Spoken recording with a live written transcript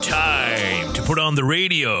put on the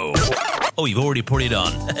radio. Oh, you've already put it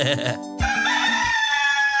on.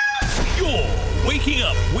 You're waking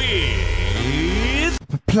up with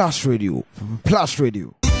Plus Radio. Plus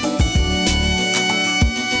Radio.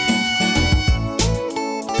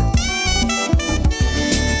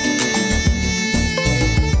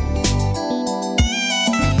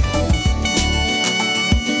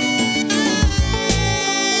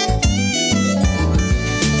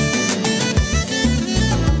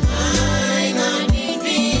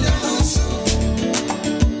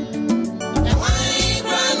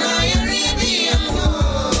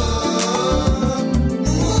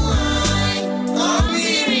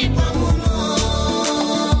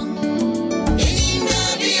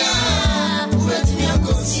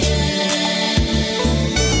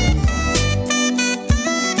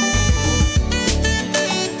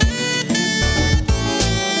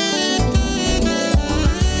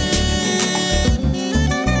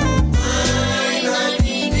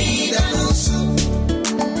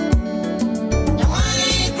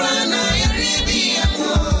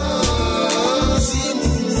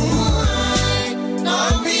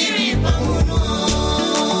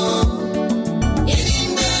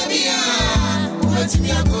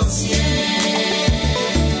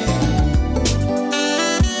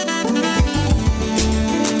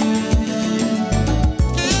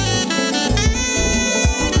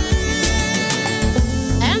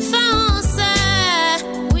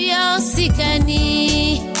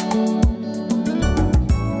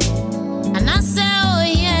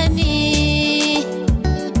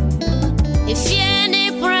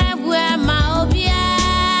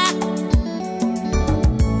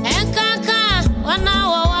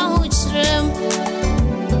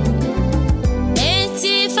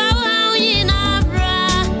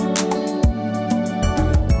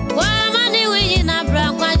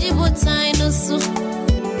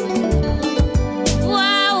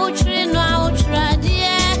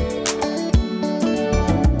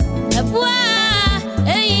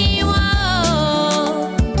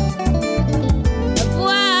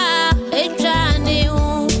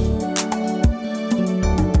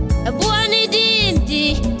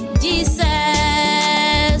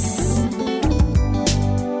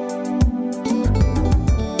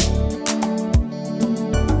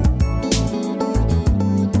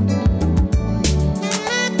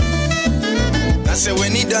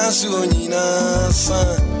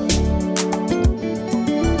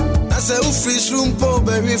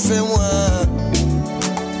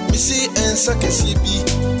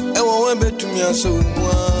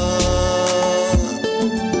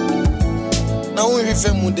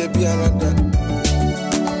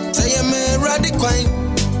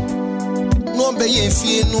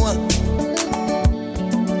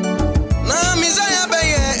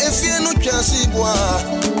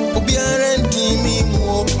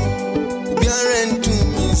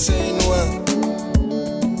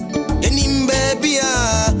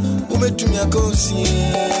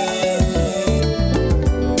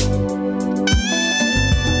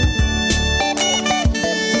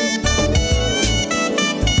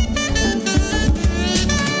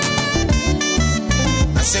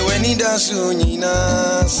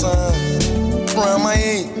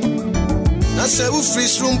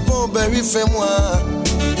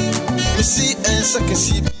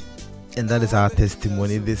 And that is our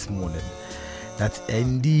testimony this morning. That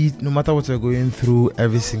indeed, no matter what you're going through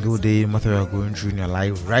every single day, no matter what you're going through in your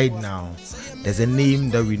life right now, there's a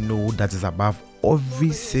name that we know that is above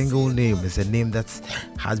every single name. It's a name that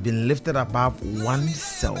has been lifted above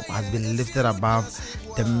oneself, has been lifted above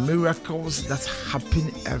the miracles that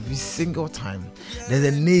happen every single time. There's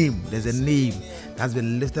a name that's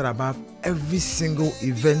been lifted above every single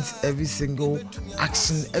event, every single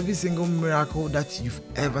action, every single miracle that you've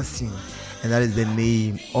ever seen. And that is the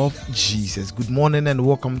name of Jesus. Good morning and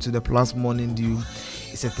welcome to the Plus Morning Dew.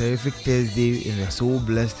 It's a terrific Thursday and we're so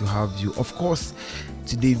blessed to have you. Of course,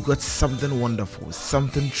 today we've got something wonderful,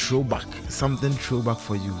 something throwback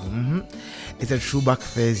for you. It's a throwback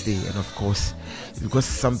Thursday, and of course, we've got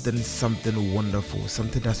something wonderful,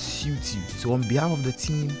 something that suits you. So on behalf of the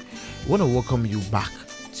team, we want to welcome you back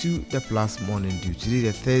to the Plus Morning Dew. Today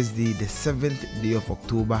is Thursday, the 7th day of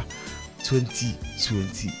October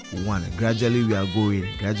 2021. Gradually we are going.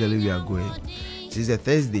 This is a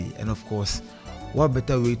Thursday, and of course, what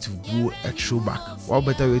better way to go a throwback? What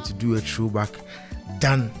better way to do a throwback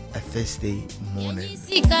than a Thursday morning?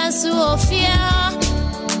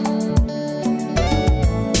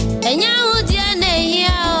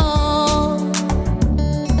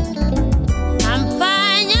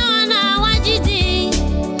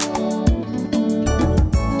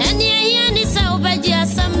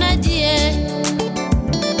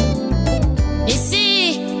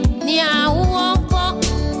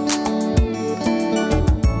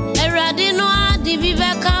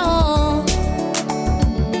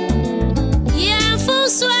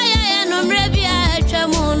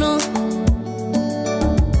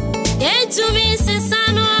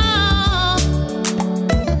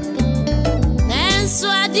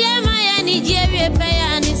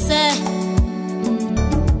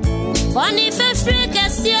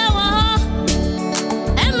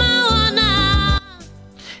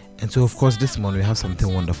 And so, of course, this morning we have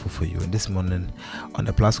something wonderful for you. And this morning on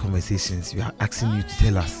the Plus Conversations, we are asking you to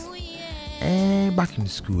tell us, back in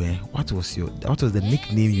school, what was the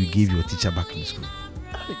nickname you gave your teacher back in school?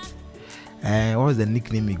 What was the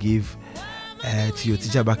nickname you gave to your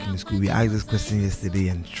teacher back in school? We asked this question yesterday,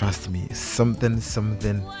 and trust me, something so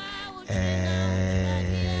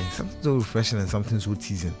refreshing and something so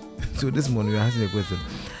teasing. So this morning we're asking the question: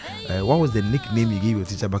 what was the nickname you gave your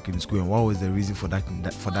teacher back in school, and what was the reason for that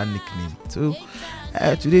nickname? So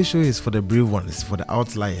today's show is for the brave ones, for the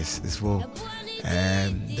outliers. It's for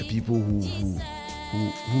the people who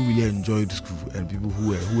really enjoyed school, and people who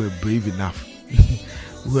were brave enough.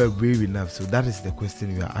 Who are brave enough. So that is the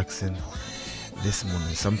question we are asking this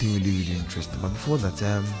morning. Something really interesting. But before that,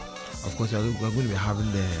 of course, we're going to be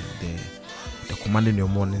having the commanding your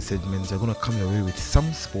morning segments. We're going to come your way with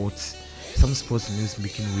some sports news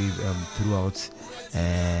making wave throughout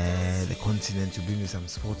the continent, to bring you some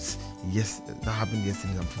sports. Yes, that happened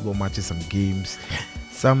yesterday. Some football matches, some games,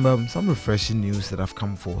 some refreshing news that have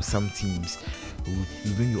come for some teams.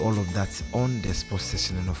 We'll bring you all of that on the sports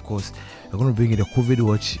session, and of course we're going to bring you the COVID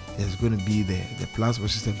watch. There's going to be the Plus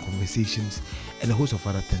Washington conversations and a host of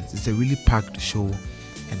other things. It's a really packed show,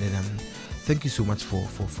 and then thank you so much for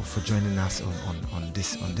joining us on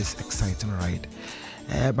this exciting ride.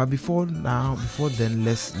 But before then,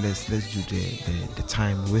 let's do the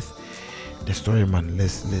time with the Storyman.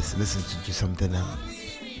 Let's listen to something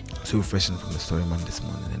so refreshing from the Storyman this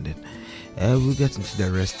morning, and then we'll get into the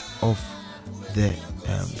rest of the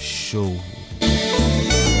show.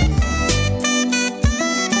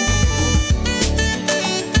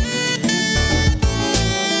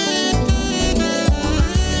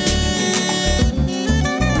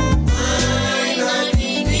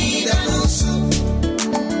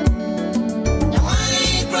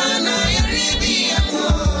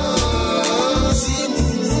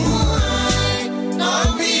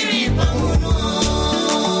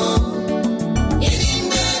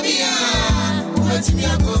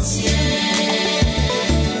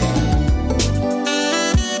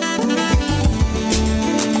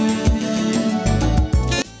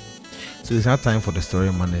 So it's now time for the story,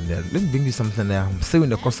 man. And let me bring you something there. I'm still in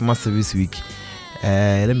the customer service week.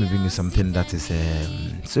 Let me bring you something that is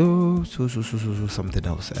so something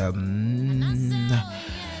else. And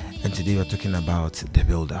today we're talking about the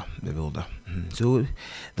builder. So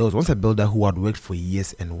there was once a builder who had worked for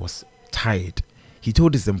years and was tired. He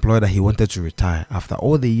told his employer that he wanted to retire. After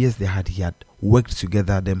all the years he had worked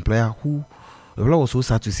together, the employer was so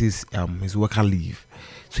sad to see his worker leave.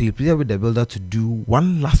 So he pleaded with the builder to do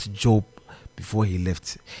one last job before he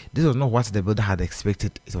left. This was not what the builder had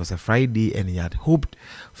expected. It was a Friday, and he had hoped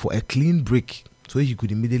for a clean break so he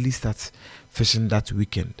could immediately start fishing that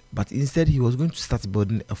weekend. But instead, he was going to start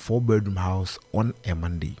building a 4-bedroom house on a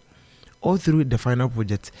Monday. All through the final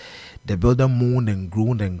project, the builder moaned and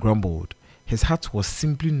groaned and grumbled. His heart was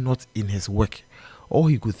simply not in his work. All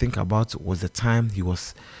he could think about was the time he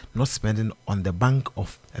was not spending on the bank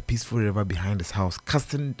of a peaceful river behind his house,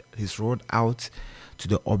 casting his rod out to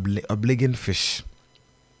the obliging fish.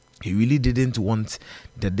 He really didn't want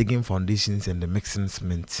the digging foundations and the mixing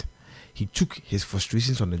cement. He took his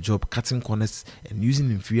frustrations on the job, cutting corners and using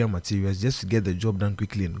inferior materials just to get the job done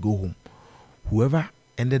quickly and go home. Whoever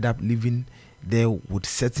ended up living there would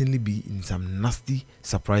certainly be in some nasty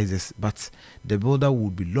surprises, but the builder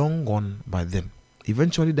would be long gone by then.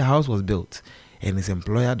 Eventually, the house was built, and his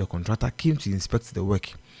employer, the contractor, came to inspect the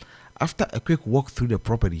work. After a quick walk through the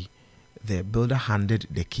property, the builder handed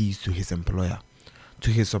the keys to his employer.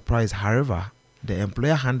 To his surprise, however, the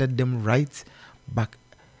employer handed them right back.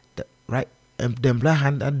 The employer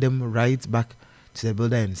handed them right back to the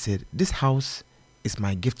builder and said, "This house is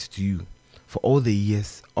my gift to you for all the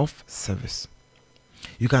years of service."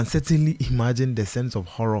 You can certainly imagine the sense of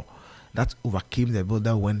horror that overcame the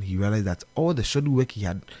builder when he realized that all the shoddy work he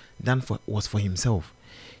had done was for himself.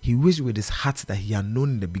 He wished with his heart that he had known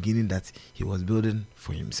in the beginning that he was building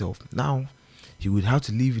for himself. Now, he would have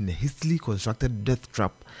to live in the hastily constructed death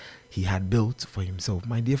trap he had built for himself.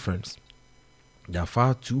 My dear friends, there are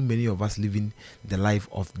far too many of us living the life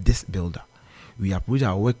of this builder. We approach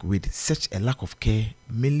our work with such a lack of care,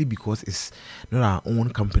 mainly because it's not our own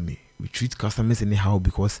company. We treat customers anyhow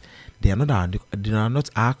because they are not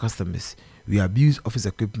our customers. We abuse office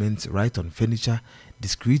equipment, right on furniture,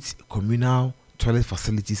 discreet communal toilet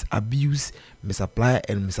facilities, abuse, misapply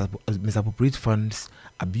and misappropriate funds,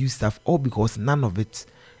 abuse staff, all because none of it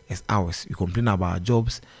is ours. We complain about our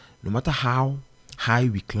jobs, no matter how high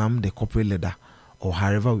we climb the corporate ladder or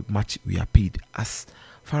however much we are paid. As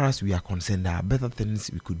far as we are concerned, there are better things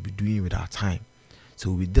we could be doing with our time. So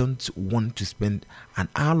we don't want to spend an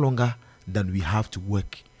hour longer than we have to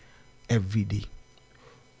work every day.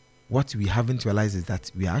 What we haven't realized is that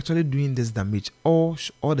we are actually doing this damage. All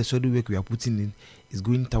the shadow work we are putting in is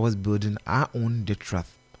going towards building our own debt trap.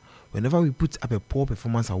 Whenever we put up a poor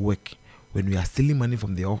performance at work, when we are stealing money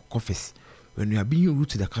from the office, when we are being rude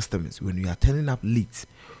to the customers, when we are turning up late,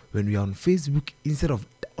 when we are on Facebook instead of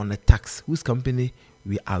on a tax, whose company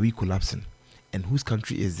are we collapsing? And whose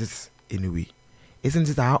country is this anyway? Isn't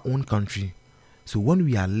it our own country? So when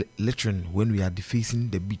we are littering, when we are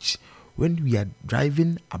defacing the beach, when we are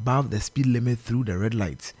driving above the speed limit through the red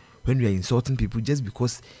lights, when we are insulting people just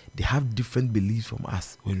because they have different beliefs from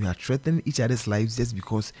us, when we are threatening each other's lives just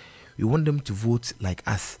because we want them to vote like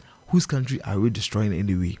us, whose country are we destroying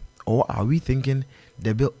anyway? Or are we thinking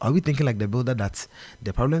like the builder that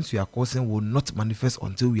the problems we are causing will not manifest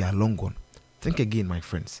until we are long gone? Think again, my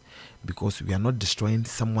friends, because we are not destroying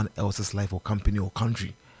someone else's life or company or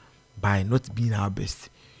country by not being our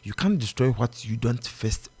best. You can't destroy what you don't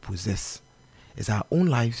first possess. It's our own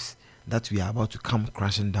lives that we are about to come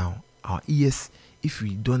crashing down. Our ears, if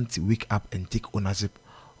we don't wake up and take ownership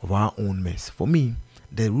of our own mess. For me,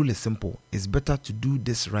 the rule is simple. It's better to do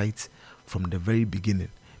this right from the very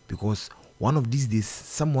beginning, because one of these days,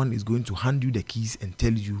 someone is going to hand you the keys and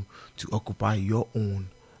tell you to occupy your own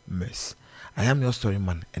mess. I am your story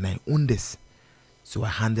man, and I own this, so I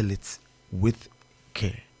handle it with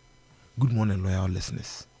care. Good morning, loyal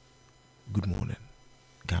listeners. Good morning,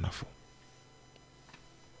 Ghana.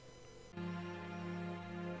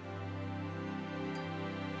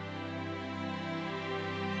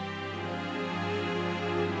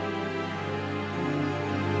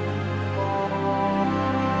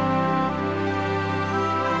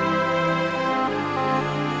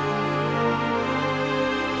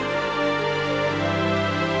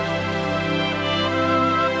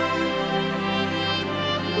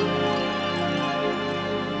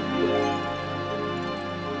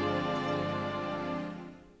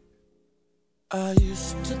 I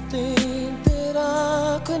used to think that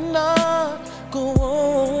I could not go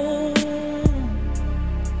on,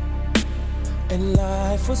 and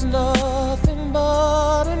life was nothing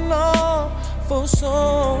but an awful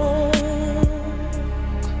song.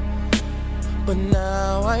 But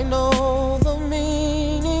now I know the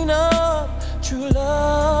meaning of true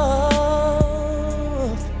love.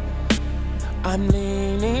 I'm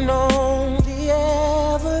leaning on the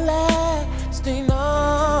everlasting arms.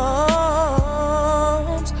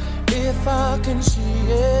 If I can see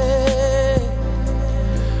it,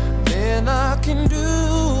 then I can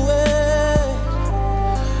do it.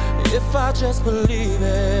 If I just believe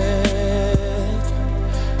it,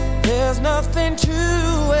 there's nothing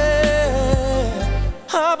to it.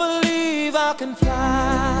 I believe I can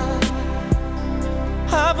fly.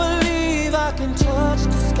 I believe I can touch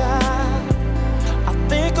the sky. I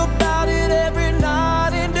think about it every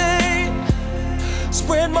night and day.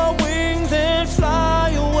 Spread my wings and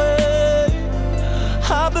fly away.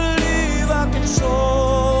 I believe I can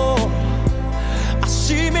soar. I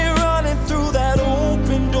see me running through that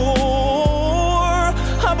open door.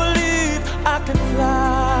 I believe I can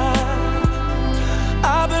fly.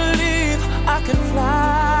 I believe I can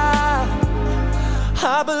fly.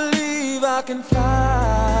 I believe I can fly.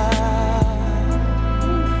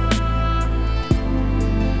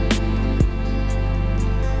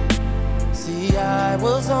 See, I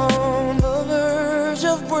was on the verge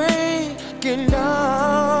of breaking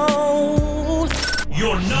down.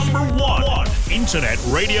 Your number one internet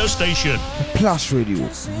radio station. Plus Radio.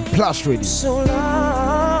 Plus Radio. So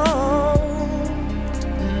long,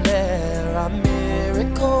 there are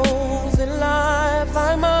miracles in life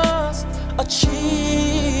I must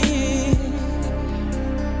achieve.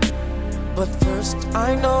 But first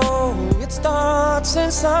I know it starts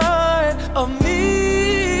inside of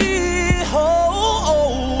me.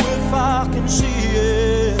 Oh, if I can see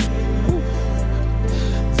it,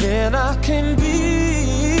 then I can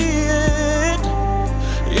be it.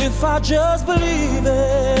 If I just believe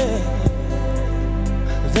it,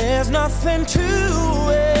 there's nothing to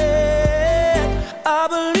it. I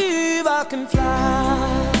believe I can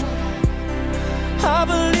fly. I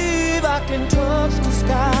believe I can touch the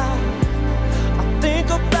sky. I think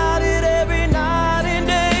about it every night and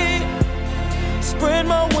day. Spread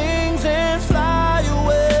my wings and fly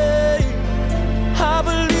away. I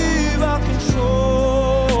believe I can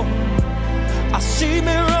soar. I see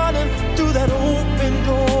me running through that open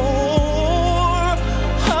door.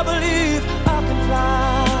 I believe I can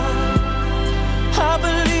fly. I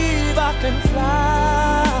believe I can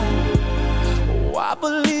fly. Oh, I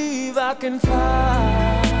believe I can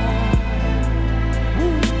fly.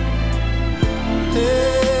 Hey.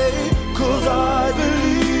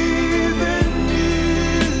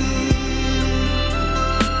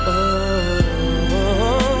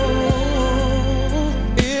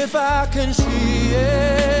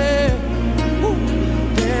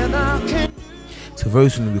 very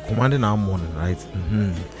soon we'll be commanding our morning, right?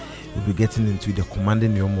 We'll be getting into the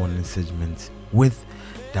commanding your morning segment with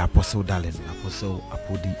the Apostle Darling, Apostle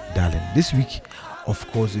Apodi Darling. This week, of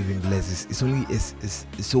course, we've been blessed. It's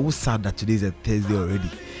so sad that today is a Thursday already.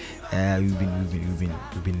 We've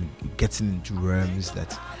been getting into realms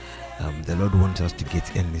that the Lord wants us to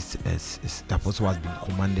get in. The Apostle has been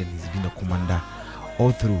commanding. He's been a commander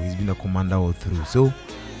all through. So,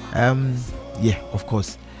 of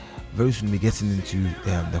course, very soon we're getting into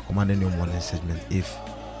the commanding your morning segment. If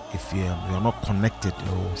you are not connected,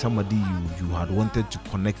 or somebody you had wanted to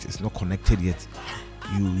connect is not connected yet,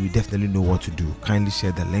 you definitely know what to do. Kindly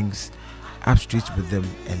share the links, upstreet with them,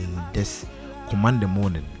 and let's command the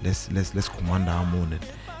morning. Let's command our morning.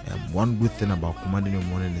 One good thing about commanding your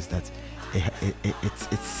morning is that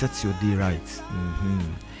it sets your day right.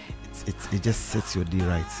 It just sets your day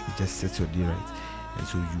right. And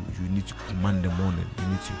so you need to command the morning. You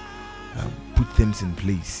need to put things in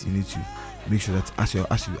place. You need to make sure that as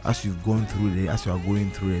you've gone through the day, as you are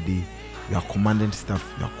going through the day, you are commanding stuff,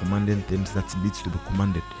 you are commanding things that needs to be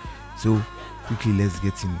commanded. So quickly, let's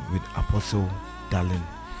get in with Apostle Darling,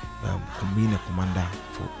 being a commander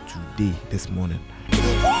for today, this morning.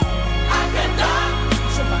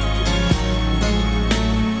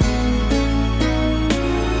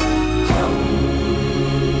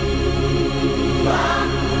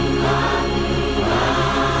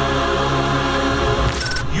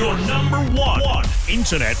 Your number one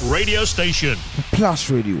internet radio station. Plus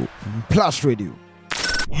Radio.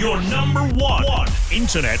 Your number one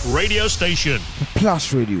internet radio station.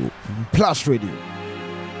 Plus Radio.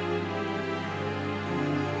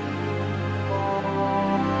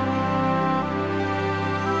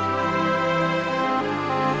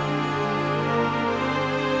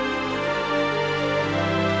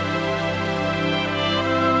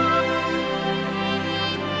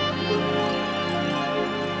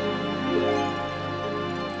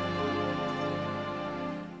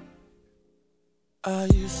 I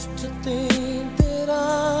used to think that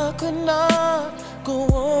I could not go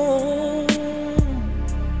on,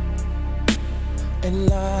 and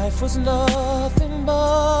life was nothing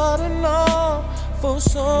but an awful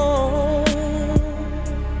song.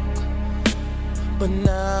 But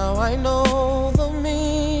now I know the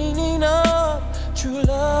meaning of true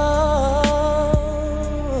love.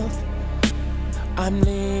 I'm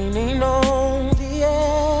leaning on the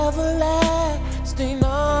everlasting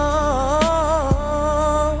arms.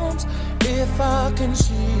 If I can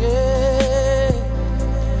see it,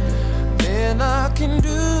 then I can do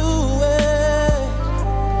it.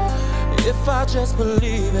 If I just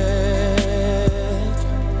believe it,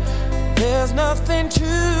 there's nothing to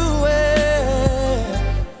it.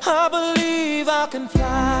 I believe I can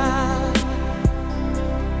fly.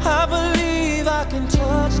 I believe I can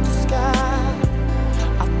touch the sky.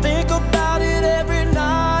 I think about it every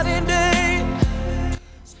night and day.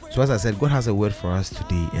 So as I said, God has a word for us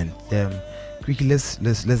today, and quickly let's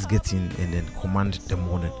get in and then command the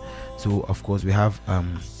morning. So of course we have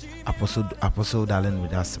Apostle Darling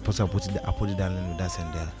with us, Apostle Apodi Darling with us,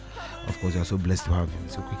 and of course we are so blessed to have him.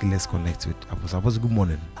 So quickly let's connect with Apostle. Good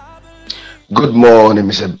morning. Good morning,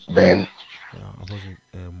 Mr. Ben. Apostle,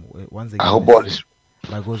 once again, I hope all is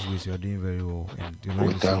by God's grace you are doing very well, and your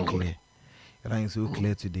line is so clear. Your line is so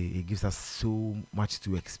clear today. It gives us so much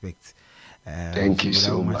to expect. Thank you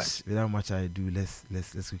so much. Without much ado, let's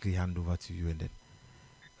quickly hand over to you, and then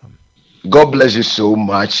God bless you so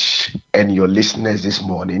much and your listeners this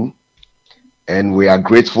morning. And we are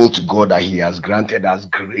grateful to God that He has granted us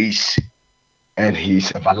grace and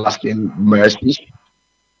His everlasting mercy,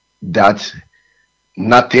 that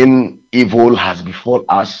nothing evil has befallen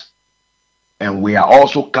us, and we are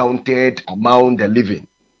also counted among the living.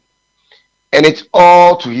 And it's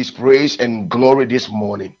all to His praise and glory this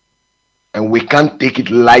morning, and we can't take it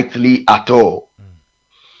lightly at all.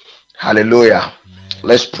 Hallelujah.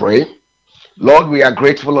 Let's pray. Lord, we are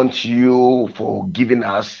grateful unto you for giving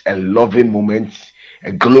us a loving moment,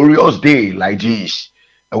 a glorious day like this.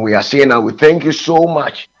 And we are saying that we thank you so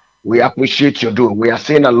much. We appreciate your doing. We are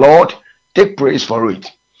saying that, Lord, take praise for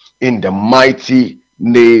it. In the mighty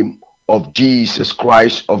name of Jesus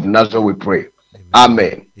Christ of Nazareth, we pray.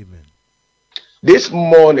 Amen. Amen. This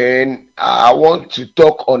morning, I want to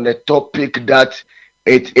talk on a topic that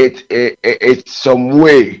it's some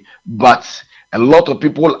way, but a lot of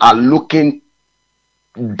people are looking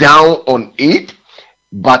down on it.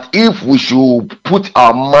 But if we should put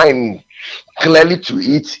our mind clearly to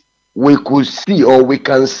it, we could see, or we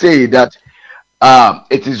can say that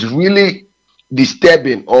it is really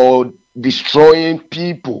disturbing or destroying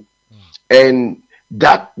people. And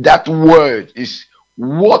that word is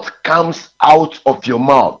what comes out of your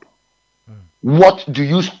mouth. What do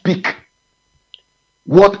you speak?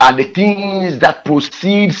 What are the things that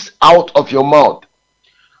proceeds out of your mouth?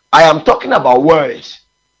 I am talking about words.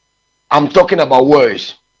 I'm talking about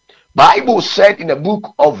words. Bible said in the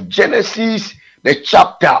book of Genesis, the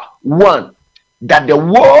chapter 1, that the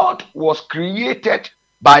world was created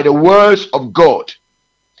by the words of God.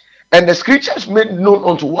 And the scriptures made known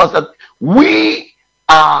unto us that we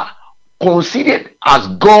are considered as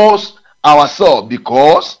gods ourselves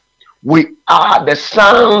because we are the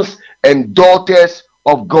sons and daughters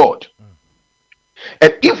of God.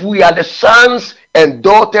 And if we are the sons and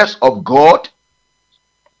daughters of God,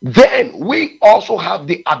 then we also have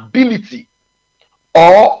the ability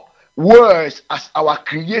or words as our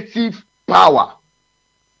creative power.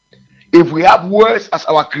 If we have words as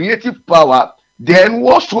our creative power, then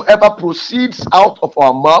whatsoever proceeds out of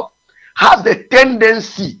our mouth has the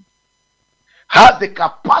tendency, has the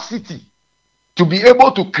capacity to be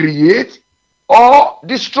able to create or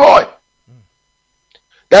destroy.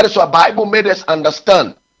 That is what the Bible made us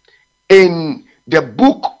understand in the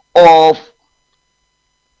book of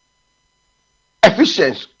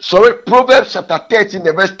Proverbs chapter 13,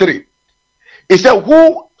 verse 3. It said,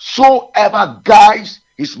 whosoever guides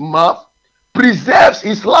his mouth preserves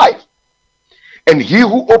his life, and he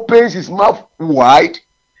who opens his mouth wide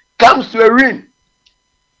comes to a ruin.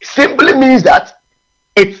 Simply means that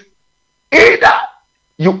it's either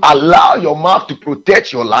you allow your mouth to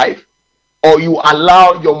protect your life, or you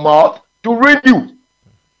allow your mouth to ruin you.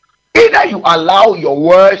 Either you allow your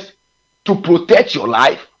words to protect your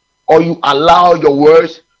life, or you allow your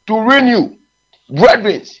words to ruin you.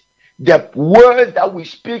 Brethren, the word that we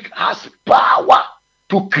speak has power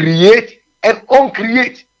to create and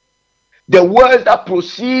uncreate. The words that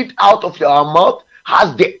proceed out of your mouth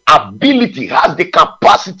has the ability, has the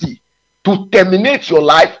capacity to terminate your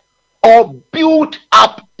life or build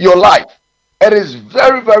up your life. It is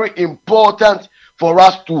very, very important for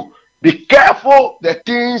us to be careful the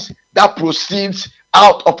things that proceeds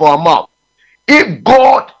out of our mouth. If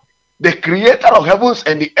God, the creator of heavens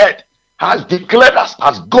and the earth, has declared us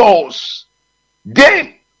as gods,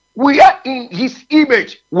 then we are in his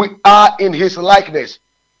image, we are in his likeness.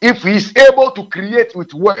 If he is able to create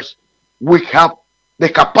with words, we have the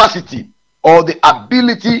capacity or the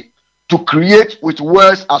ability to create with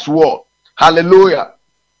words as well. Hallelujah.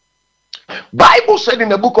 Bible said in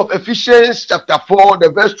the book of Ephesians chapter 4,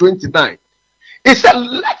 the verse 29, it said,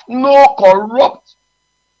 let no corrupt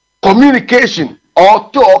communication or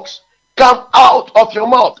talks come out of your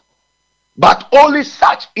mouth, but only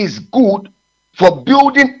such is good for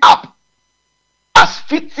building up, as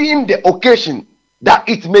fitting the occasion, that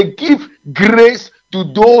it may give grace to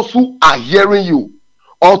those who are hearing you,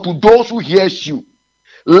 or to those who hears you.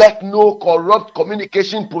 Let no corrupt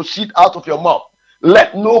communication proceed out of your mouth.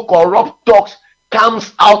 Let no corrupt talks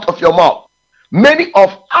comes out of your mouth. Many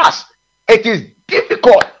of us, it is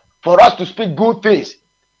difficult for us to speak good things.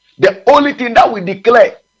 The only thing that we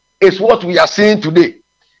declare is what we are seeing today.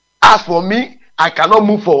 As for me, I cannot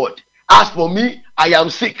move forward. As for me, I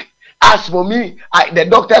am sick. As for me, the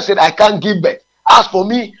doctor said I can't give birth. As for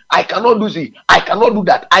me, I cannot do this. I cannot do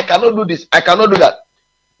that. I cannot do this. I cannot do that.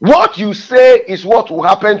 What you say is what will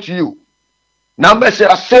happen to you. Number said,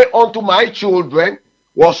 I say unto my children,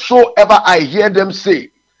 whatsoever I hear them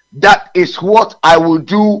say, that is what I will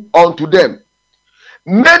do unto them.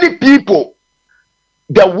 Many people,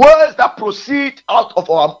 the words that proceed out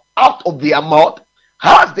of their mouth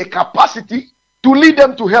has the capacity to lead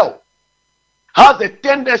them to hell, has the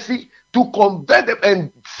tendency to convert them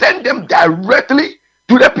and send them directly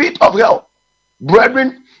to the pit of hell.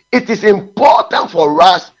 Brethren, it is important for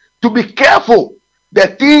us to be careful the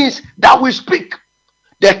things that we speak,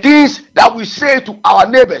 the things that we say to our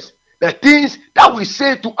neighbors, the things that we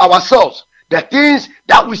say to ourselves, the things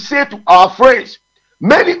that we say to our friends.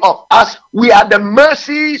 Many of us, we are the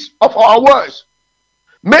mercies of our words.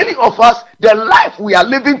 Many of us, the life we are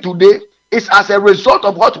living today is as a result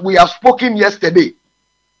of what we have spoken yesterday.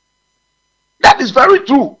 That is very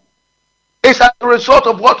true. It's as a result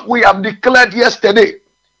of what we have declared yesterday.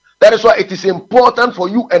 That is why it is important for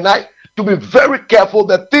you and I to be very careful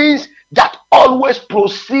the things that always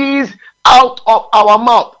proceeds out of our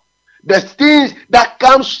mouth. The things that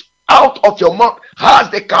comes out of your mouth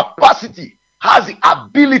has the capacity, has the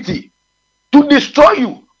ability to destroy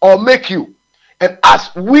you or make you. And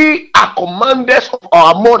as we are commanders of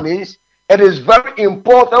our mornings, it is very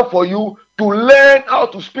important for you to learn how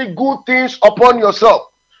to speak good things upon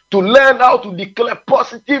yourself, to learn how to declare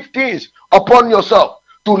positive things upon yourself,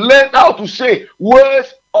 to learn how to say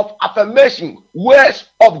words of affirmation, words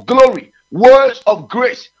of glory, words of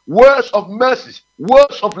grace, words of mercy,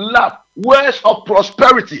 words of love, words of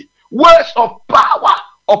prosperity, words of power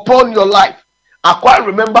upon your life. I quite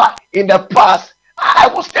remember in the past, I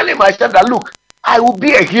was telling myself that, look, I will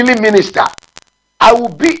be a healing minister. I will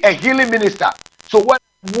be a healing minister. So when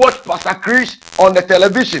I watch Pastor Chris on the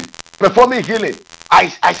television performing healing, I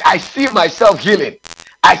see myself healing.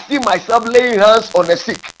 I see myself laying hands on the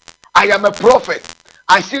sick. I am a prophet.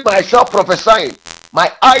 I see myself prophesying.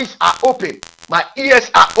 My eyes are open. My ears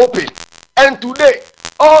are open. And today,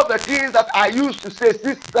 all the things that I used to say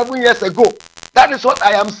 6-7 years ago, that is what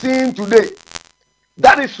I am seeing today.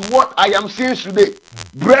 That is what I am seeing today.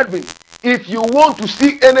 Brethren, if you want to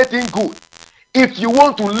see anything good, if you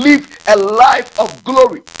want to live a life of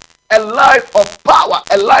glory, a life of power,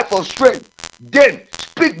 a life of strength, then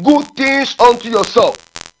speak good things unto yourself.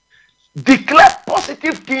 Declare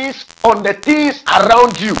positive things on the things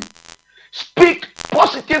around you. Speak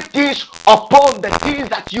positive things upon the things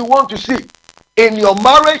that you want to see. In your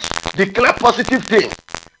marriage, declare positive things.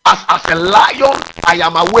 As a lion, I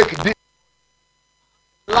am awake.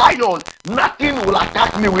 Lion, nothing will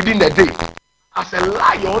attack me within a day. As a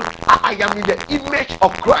lion, I am in the image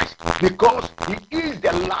of Christ, because he is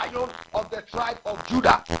the lion of the tribe of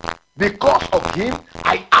Judah. Because of him,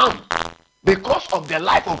 I am. Because of the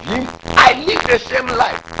life of him, I live the same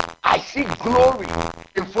life. I see glory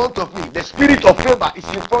in front of me. The spirit of favor is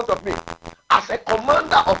in front of me. As a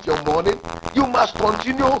commander of your morning, you must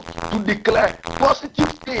continue to declare positive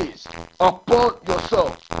things upon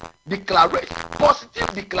yourself. Declaration, positive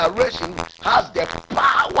declaration has the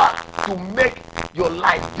power to make your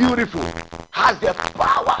life beautiful, has the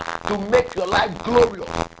power to make your life glorious,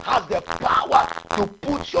 has the power to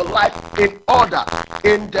put your life in order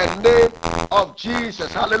in the name of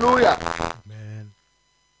Jesus. Hallelujah. Amen.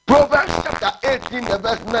 Proverbs chapter 18 and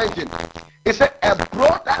verse 19. It said, a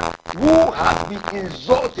brother who has been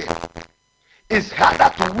insulted is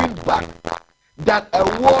harder to win back than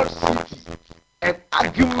a walled city. An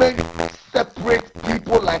argument separates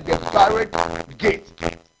people like the barred gate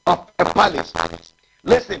of a palace.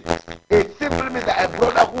 Listen, it simply means that a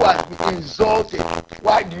brother who has been insulted.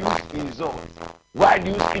 Why do you insult? Why do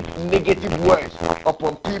you speak negative words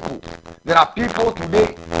upon people? There are people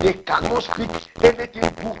today, they cannot speak anything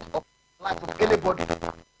good of the life of anybody.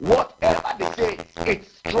 Whatever they say,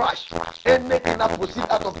 it's trash. Anything that proceeds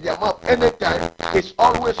out of their mouth anytime, it's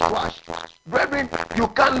always trash. Brethren, you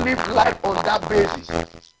can't live life on that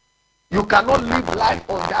basis. You cannot live life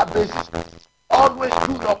on that basis. Always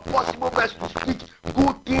do your possible best to speak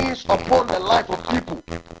good things upon the life of people.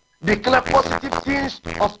 Declare positive things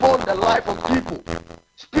upon the life of people.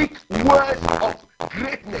 Speak words of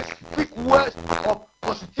greatness. Speak words of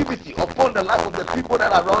positivity upon the life of the people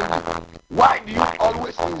that are around you. Why do you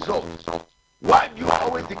always insult? Why do you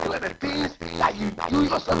always declare the things that you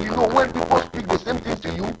yourself, you know, when people speak the same thing to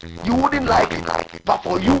you, you wouldn't like it. But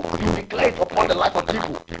for you, you declare it upon the life of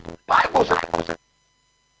people. Bible says,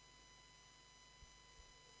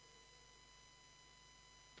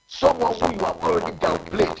 someone who you have already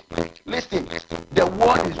downplayed. Listen, the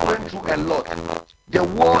world is going through a lot. The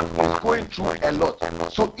world is going through a lot.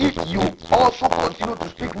 So if you also continue to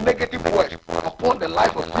speak negative words upon the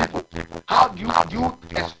life of people, how do you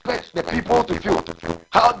expect the people to feel?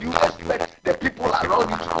 How do you expect the people around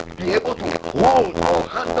you to be able to hold or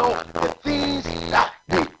handle the things that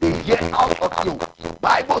they hear out of you?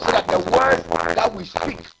 Bible says that the words that we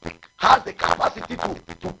speak has the capacity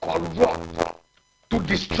to corrupt, to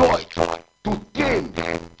destroy, to tame,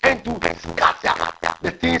 and to scatter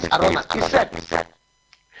the things around us. He said,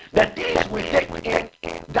 the things we take in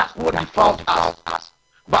does not defile us,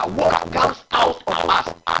 but what comes out of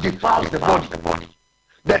us defiles the body.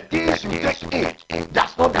 The things you take in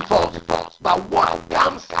does not defile, but what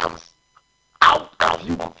comes out of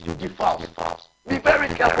you defiles. Be very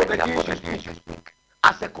careful the things you speak.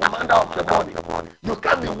 As a commander of the morning, you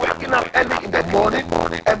can't be waking up early in the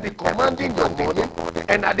morning and be commanding your morning,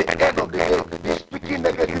 and at the end of the day, be speaking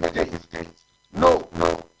negative things. No,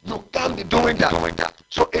 you can't be doing that.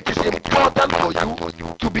 So it is important for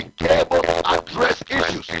you to be able to address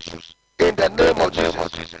issues in the name of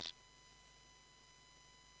Jesus.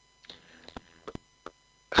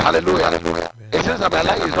 Hallelujah. It says that my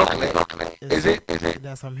line is not clear. Is it?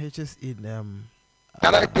 There are some hitches in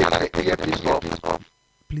Can I take the earpiece off?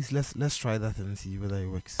 Please let's try that and see whether it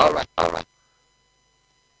works. All right.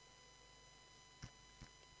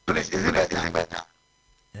 Please, is it better?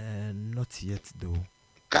 Not yet though.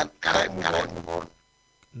 Can I move on?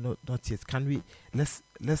 No, not yet. Can we? Let's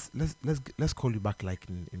call you back like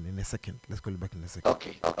in a second. Let's call you back in a second.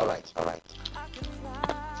 Okay. All right.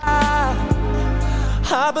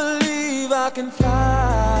 I believe I can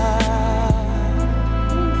fly.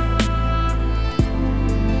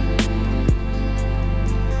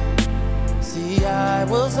 See, I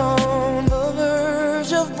was on the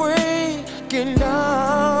verge of breaking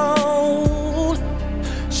down.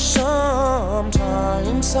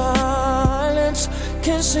 Sometimes silence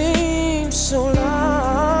can seem so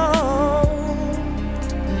loud.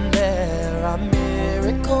 There are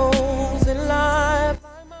miracles in life.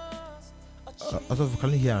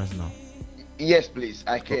 Can you hear us now? Yes, please.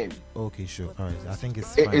 I can. Okay, sure. All right. I think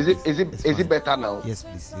it's fine. Is it better now? Yes,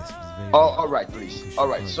 please. Yes, please. Very All right, please. All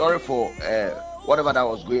right. Sorry for whatever that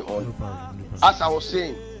was going on. No problem. As I was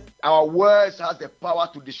saying, our words has the power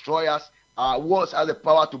to destroy us. Our words has the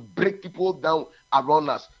power to break people down around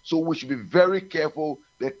us. So we should be very careful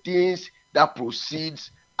the things that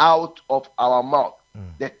proceeds out of our mouth.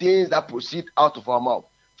 The things that proceed out of our mouth.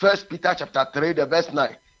 First Peter chapter 3, the verse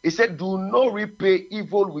 9. It said, do not repay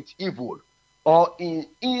evil with evil, or in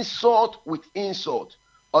insult with insult.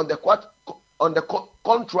 On the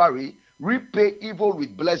contrary, repay evil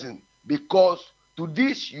with blessing, because to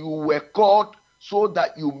this you were called, so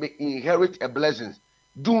that you may inherit a blessing.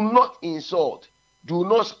 Do not insult. Do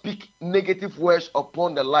not speak negative words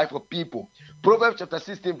upon the life of people. Proverbs chapter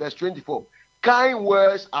 16, verse 24. Kind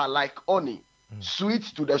words are like honey, sweet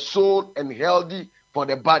to the soul and healthy for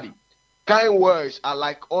the body. Kind words are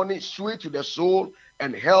like honey, sweet to the soul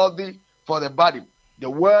and healthy for the body. The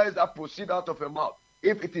words that proceed out of your mouth,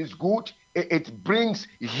 if it is good, it brings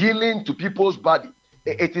healing to people's body.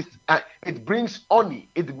 It brings honey,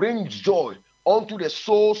 it brings joy unto the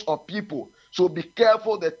souls of people. So be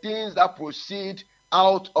careful the things that proceed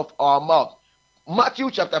out of our mouth.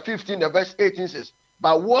 Matthew chapter 15, the verse 18 says,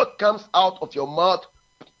 but what comes out of your mouth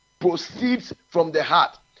proceeds from the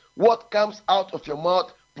heart. What comes out of your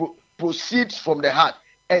mouth proceeds from the heart,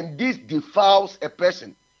 and this defiles a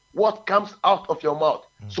person. What comes out of your mouth?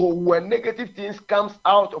 So when negative things comes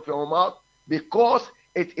out of your mouth, because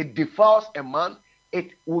it defiles a man,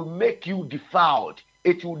 it will make you defiled.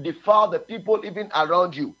 It will defile the people even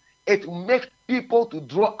around you. It will make people to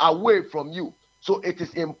draw away from you. So it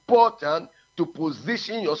is important to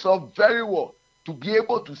position yourself very well to be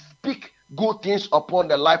able to speak good things upon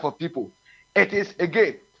the life of people. It is,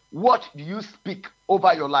 again, what do you speak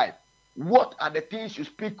over your life? What are the things you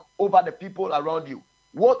speak over the people around you?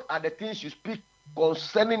 What are the things you speak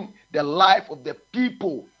concerning the life of the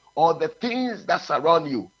people or the things that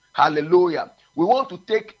surround you? Hallelujah. We want to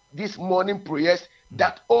take this morning prayers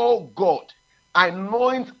that, oh God,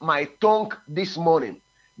 anoint my tongue this morning.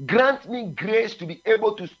 Grant me grace to be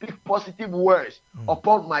able to speak positive words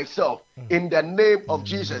upon myself in the name of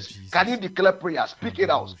Jesus. Can you declare prayer? Speak it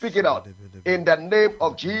out. Speak it out. In the name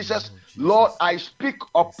of Jesus, Lord, I speak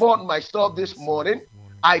upon myself this morning.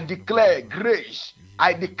 I declare grace.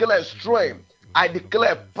 I declare strength. I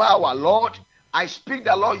declare power, Lord. I speak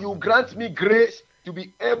that, Lord, you grant me grace to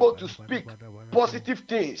be able to speak positive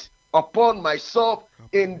things upon myself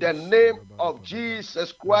in the name of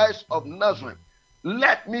Jesus Christ of Nazareth.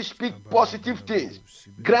 Let me speak positive things.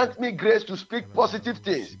 Grant me grace to speak positive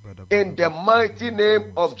things in the mighty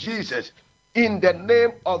name of Jesus. In the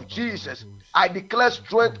name of Jesus, I declare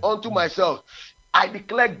strength unto myself. I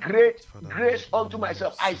declare great grace unto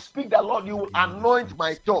myself. I speak that, Lord, you will anoint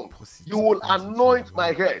my tongue. You will anoint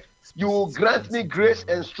my head. You will grant me grace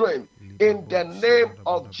and strength in the name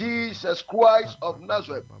of Jesus Christ of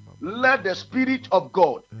Nazareth. Let the Spirit of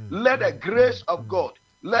God, let the grace of God,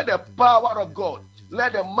 let the power of God,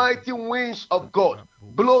 let the mighty winds of God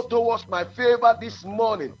blow towards my favor this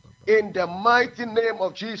morning in the mighty name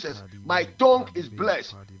of Jesus. My tongue is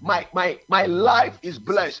blessed. My life is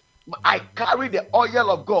blessed. I carry the oil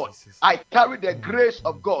of God. I carry the grace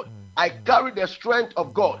of God. I carry the strength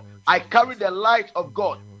of God. I carry the light of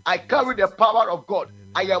God. I carry the power of God.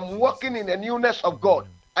 I am walking in the newness of God.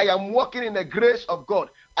 I am walking in the grace of God.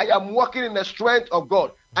 I am walking in the strength of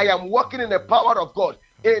God. I am walking in the power of God.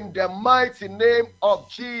 In the mighty name of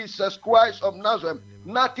Jesus Christ of Nazareth,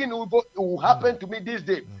 nothing will happen to me this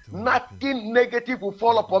day. Nothing negative will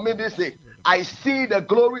fall upon me this day. I see the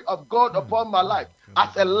glory of God upon my life.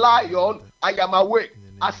 As a lion, I am awake.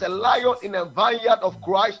 As a lion in a vineyard of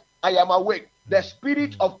Christ, I am awake. The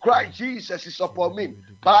Spirit of Christ Jesus is upon me.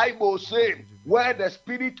 Bible says, where the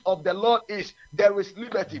Spirit of the Lord is, there is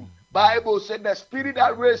liberty. Bible said the Spirit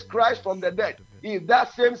that raised Christ from the dead, if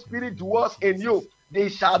that same Spirit dwells in you, there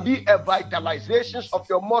shall be a vitalization of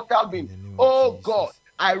your mortal being. Oh God,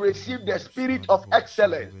 I receive the Spirit of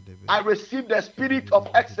excellence. I receive the Spirit of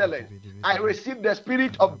excellence. I receive the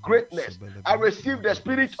Spirit of greatness. I receive the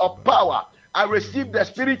Spirit of power. I receive the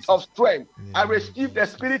spirit of strength. I receive the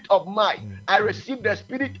spirit of might. I receive the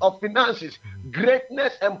spirit of finances,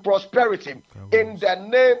 greatness and prosperity in the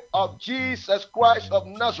name of Jesus Christ of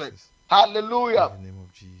Nazareth. Hallelujah.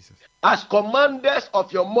 As commanders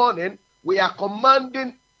of your morning, we are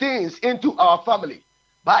commanding things into our family.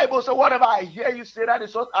 Bible says, whatever I hear you say, that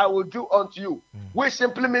is what I will do unto you. Which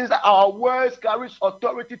simply means that our words carries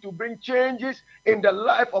authority to bring changes in the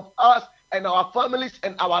life of us and our families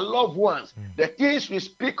and our loved ones. The things we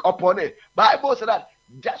speak upon it. Bible says that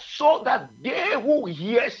just so that they who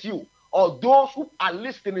hears you or those who are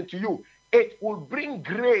listening to you, it will bring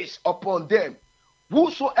grace upon them.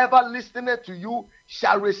 Whosoever listeneth to you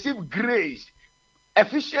shall receive grace.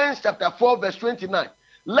 Ephesians chapter 4 verse 29.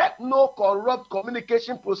 Let no corrupt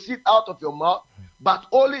communication proceed out of your mouth, but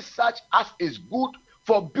only such as is good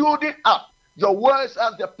for building up. Your words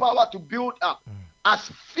have the power to build up, as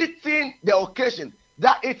fitting the occasion,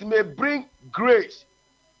 that it may bring grace,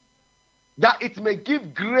 that it may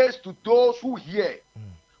give grace to those who hear.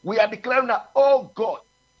 We are declaring that, oh God,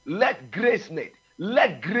 let grace,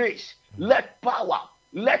 let grace, let power,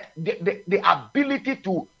 let the ability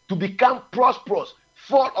to become prosperous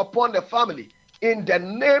fall upon the family. In the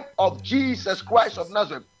name of Jesus Christ of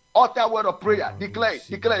Nazareth, utter word of prayer. Declare,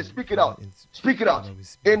 speak it out. Speak it out.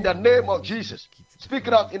 In the name of Jesus. Speak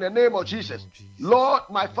it out in the name of Jesus. Lord,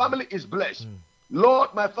 my family is blessed. Lord,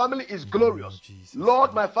 my family is glorious.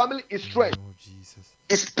 Lord, my family is strength.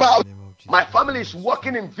 Is power. My family is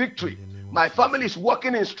walking in victory. My family is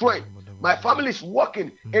walking in strength. My family is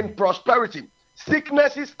walking in prosperity.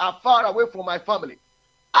 Sicknesses are far away from my family.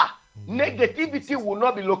 Negativity will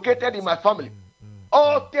not be located in my family.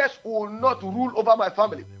 Altars will not rule over my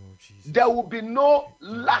family. There will be no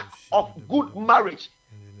lack of good marriage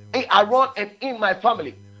around and in my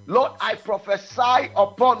family. Lord, I prophesy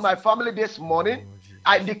upon my family this morning.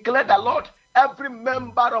 I declare that, Lord, every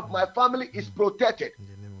member of my family is protected.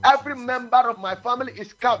 Every member of my family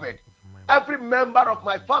is covered. Every member of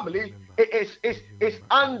my family is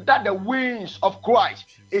under the wings of Christ.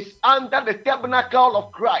 Is under the tabernacle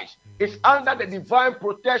of Christ. Is under the divine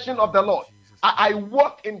protection of the Lord. I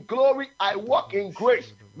walk in glory. I walk in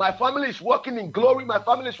grace. My family is walking in glory. My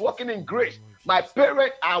family is walking in grace. My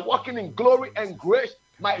parents are walking in glory and grace.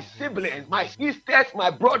 My siblings, my sisters,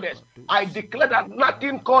 my brothers, I declare that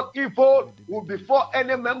nothing called evil will befall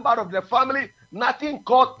any member of the family. Nothing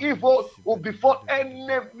called evil will befall any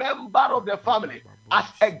member of the family. As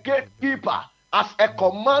a gatekeeper, as a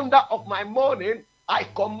commander of my morning, I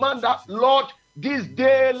command that, Lord, this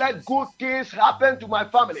day let good things happen to my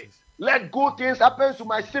family. Let good things happen to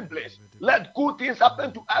my siblings. Let good things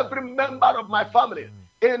happen to every member of my family.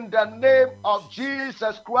 In the name of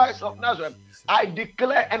Jesus Christ of Nazareth, I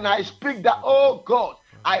declare and I speak that, oh God,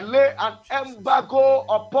 I lay an embargo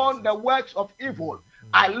upon the works of evil.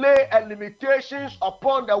 I lay a limitations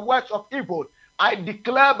upon the works of evil. I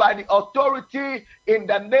declare by the authority in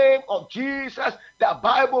the name of Jesus, the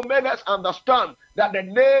Bible made us understand that the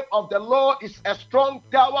name of the Lord is a strong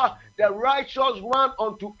tower. The righteous run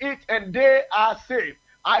unto it and they are saved.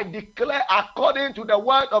 I declare according to the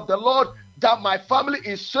word of the Lord that my family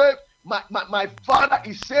is saved. My father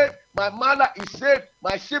is saved. My mother is saved.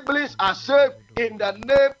 My siblings are saved. In the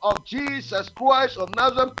name of Jesus Christ of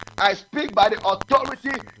Nazareth, I speak by the authority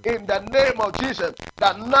in the name of Jesus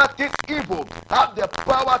that nothing evil have the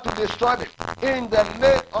power to destroy me. In the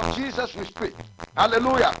name of Jesus we speak.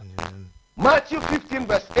 Hallelujah. Matthew 15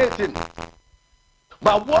 verse 18.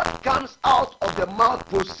 But what comes out of the mouth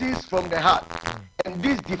proceeds from the heart, and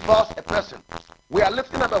this defiles a person. We are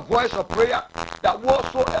lifting up a voice of prayer that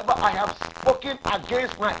whatsoever I have spoken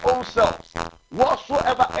against my own self,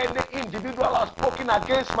 whatsoever any individual has spoken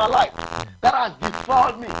against my life that has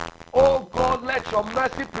defiled me, oh God, let your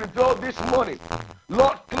mercy prevail this morning.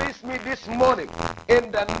 Lord, cleanse me this morning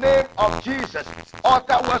in the name of Jesus.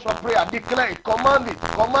 Utter words of prayer, declare it, command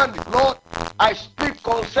it. Lord, I speak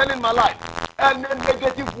concerning my life. Any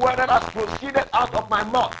negative word that has proceeded out of my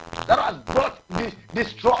mouth, that has brought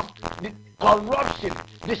distrust, corruption,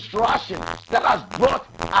 destruction, that has brought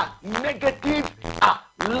a negative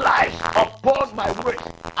lies upon my ways,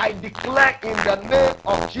 I declare in the name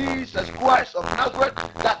of Jesus Christ of Nazareth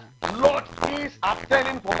that, Lord, things are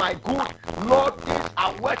turning for my good. Lord, things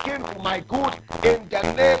are working for my good in the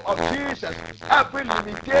name of Jesus. Every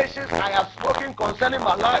limitation I have spoken concerning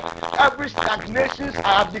my life, every stagnation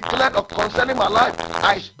I have declared of concerning my life,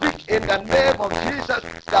 I speak in the name of Jesus.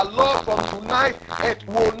 The Lord, from tonight, it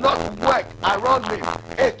will not work around me.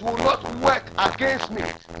 It will not work against me.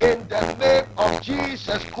 In the name of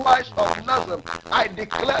Jesus Christ of Nazareth, I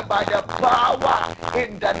declare by the power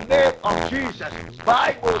in the name of Jesus.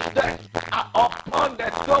 Bible says, upon the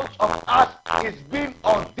tongues of us is being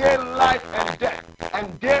ordained life and death,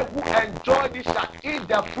 and they who enjoy this shall eat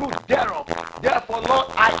the fruit thereof. Therefore, Lord,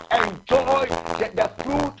 I enjoy the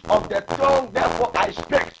fruit of the tongue. Therefore, I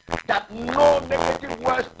speak that no negative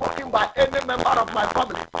words spoken by any member of my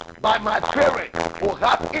family, by my parents, will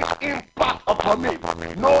have its impact upon me.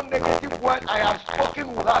 No negative word I have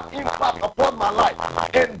spoken will have impact upon my life.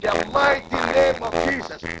 In the mighty name of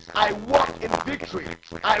Jesus, I walk in victory.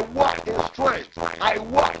 I walk in strength. I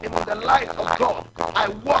walk in the light of God. I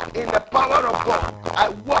walk in the power of God. I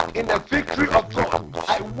walk in the victory of God.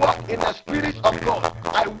 I walk in the spirit of God.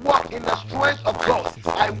 I walk in the strength of God.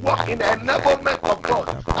 I walk in the enablement of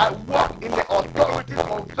God. I walk in the authority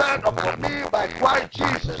conferred upon me by Christ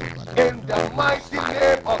Jesus. In the mighty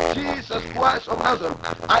name of Jesus Christ of Nazareth,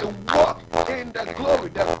 I walk in the glory,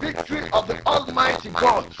 the victory of the Almighty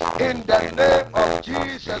God. In the name of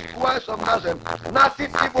Jesus Christ of Nazareth, nothing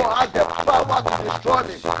evil has the power to destroy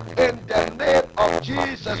me. In the name of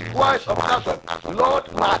Jesus Christ of Nazareth,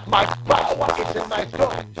 Lord, my power is in my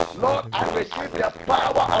tongue. Lord, I receive the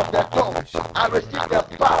power of the tongue. I receive the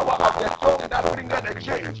power of the tongue that bringeth a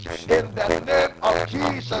change. In the name of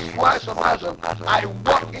Jesus Christ of Nazareth, I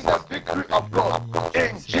walk in the victory of God.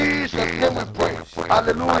 In Jesus' name we pray.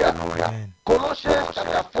 Hallelujah. Colossians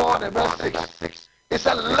chapter 4 and verse 6. It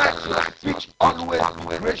said, let your speech always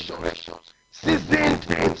be gracious, seasoned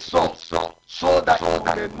in salt, so that you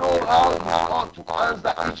may know how you ought to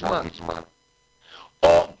answer each man.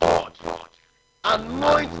 Oh God,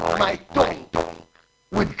 anoint my tongue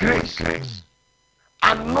with grace.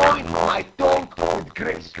 Anoint my tongue with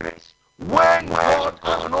grace. When God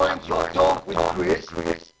anoints your tongue with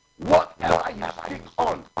grace, whatever you speak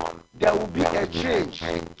on, there will be a change.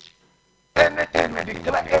 Anything you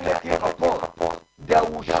declare anything upon, there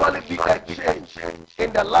will surely be a change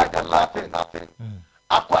in the life that happened.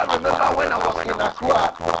 I quite remember when I was in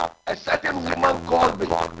Accra, a certain woman called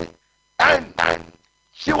me, and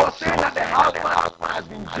she was saying that the husband has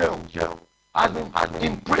been jailed, has been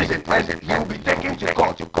imprisoned, and he will be taken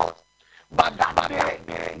to court. But that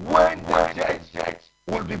day, when the judge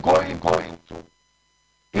will be going to,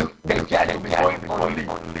 the judge will be going on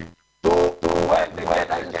leave. So when the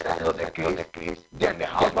judge settles the case, then the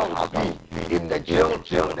husband will be in the jail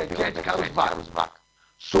till the judge comes back.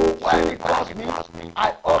 So when he calls me,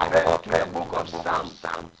 I opened to the book of Psalms,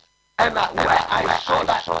 and where I saw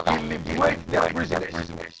that he liberates the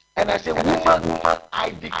prisoners. And I said, woman, I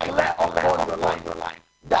declare upon your life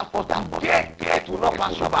that for today it will not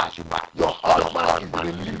pass you by. Your husband is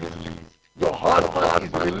released. Your husband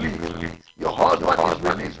is released. Your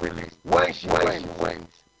husband is released. When she went,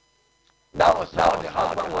 that was how the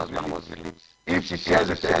husband was released. If she shares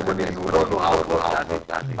the testimony, we don't know how God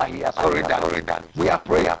does it, but he has already done. We are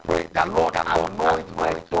praying that Lord anoint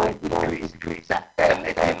my tongue with grace. That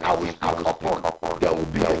anything I will speak upon, there will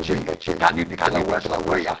be a change. Can you declare the words of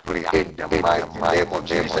prayer? In the mighty name of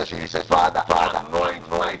Jesus, Father, anoint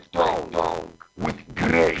my tongue with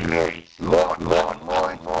grace. Lord,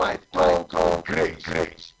 anoint my tongue with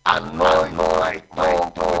grace. Anoint my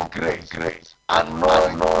tongue with grace.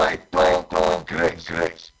 Anoint my tongue with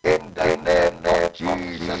grace. In the name of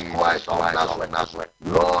Jesus Christ of Nazareth,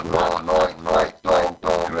 Lord, anoint my tongue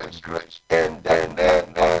with grace. In the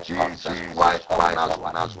name of Jesus Christ of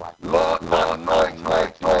Nazareth, Lord, anoint my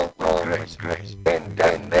tongue with grace. In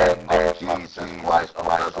the name of Jesus Christ of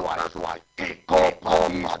Nazareth,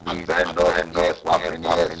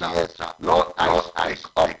 Lord, I speak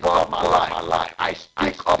upon my life. I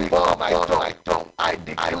speak upon my tongue. I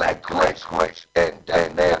declare grace. In the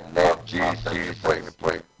name of Jesus, we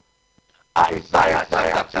pray. Isaiah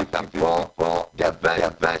chapter 54, the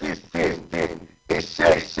verse 16. It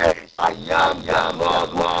says, I am the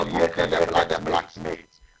Lord who created the blacksmith.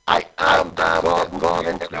 I am the God who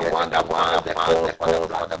created the one that was the cause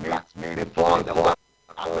for the blacksmith before the one.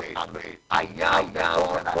 I am the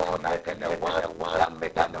God that created the one that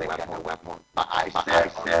made the weapon. But I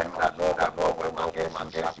said that no weapon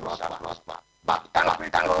against you shall prosper. But every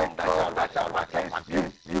tongue that shall rise up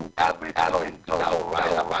against you, every tongue that shall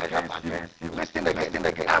rise up against you. Listen again.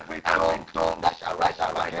 Every tongue that shall rise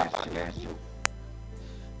up against you.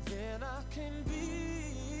 Then I can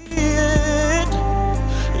be it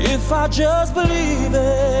if I just believe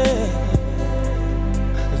it.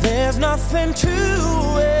 There's nothing to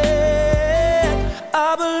it.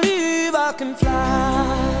 I believe I can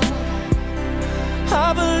fly.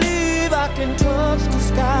 I believe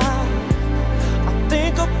sky. I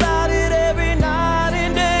think about it every night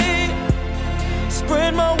and day.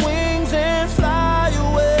 Spread my wings and fly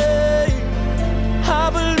away. I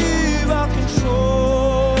believe I can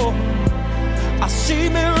soar. I see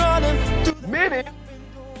me running through. Meaning,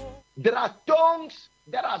 there are tongues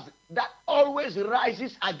that always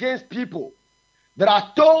rises against people. There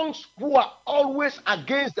are tongues who are always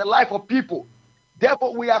against the life of people.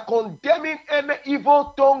 Therefore, we are condemning any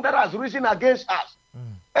evil tongue that has risen against us.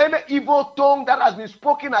 Any evil tongue that has been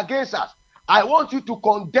spoken against us. I want you to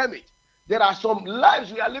condemn it. There are some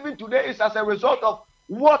lives we are living today is as a result of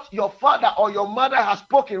what your father or your mother has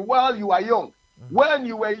spoken while you are young. When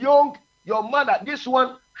you were young, your mother, this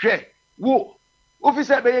one, there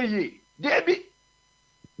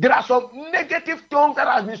are some negative tongues that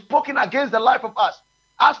has been spoken against the life of us.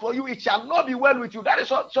 As for you, it shall not be well with you. That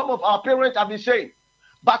is what some of our parents have been saying.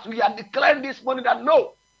 But we are declaring this morning that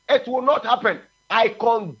no, it will not happen. I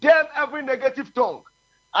condemn every negative tongue.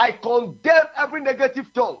 I condemn every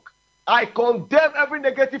negative tongue. I condemn every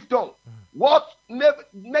negative tongue. What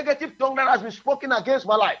negative tongue that has been spoken against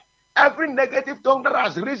my life? Every negative tongue that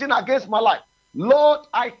has risen against my life. Lord,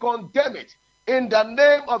 I condemn it in the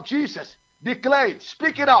name of Jesus. Declare it.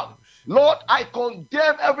 Speak it out. Lord, I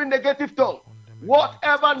condemn every negative tongue.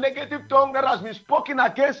 Whatever negative tongue that has been spoken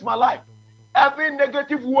against my life, every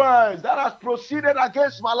negative word that has proceeded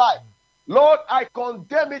against my life, Lord, I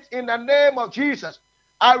condemn it in the name of Jesus.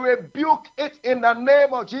 I rebuke it in the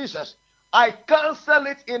name of Jesus. I cancel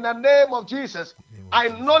it in the name of Jesus. I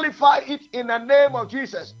nullify it in the name of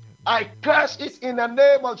Jesus. I curse it in the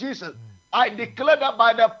name of Jesus. I declare that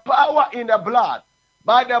by the power in the blood,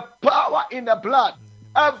 by the power in the blood,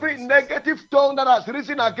 every negative tongue that has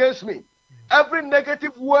risen against me, every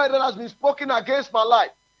negative word that has been spoken against my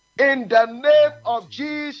life, in the name of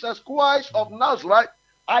Jesus Christ of Nazareth,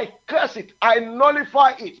 I curse it, I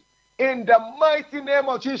nullify it, in the mighty name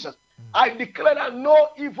of Jesus. I declare that no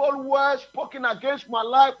evil word spoken against my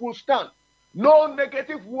life will stand. No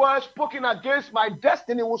negative word spoken against my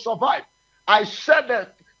destiny will survive. I set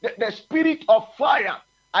the spirit of fire,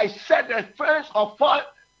 I set the fence of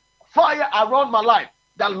fire around my life.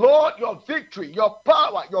 The Lord, your victory, your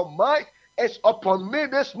power, your might is upon me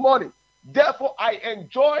this morning. Therefore, I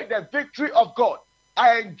enjoy the victory of God.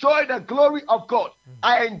 I enjoy the glory of God.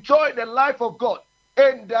 I enjoy the life of God.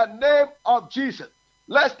 In the name of Jesus.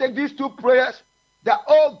 Let's take these two prayers. That,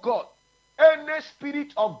 oh God, any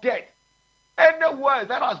spirit of death, any word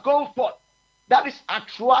that has gone forth, that is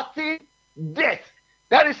attracting death,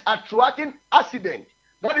 that is attracting accident,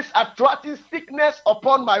 that is attracting sickness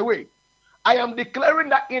upon my way, I am declaring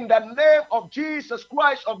that in the name of Jesus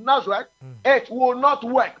Christ of Nazareth, it will not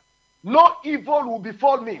work. No evil will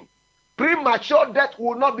befall me. Premature death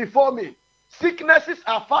will not befall me. Sicknesses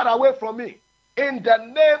are far away from me. In the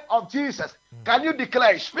name of Jesus. Can you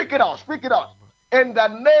declare? Speak it out. Speak it out. In the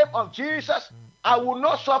name of Jesus, I will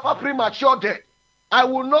not suffer premature death. I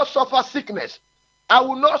will not suffer sickness. I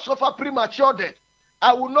will not suffer premature death.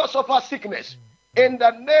 I will not suffer sickness. In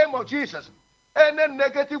the name of Jesus. Any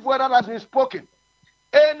negative word that has been spoken,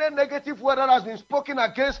 any negative word that has been spoken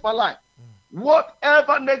against my life,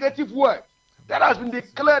 whatever negative word that has been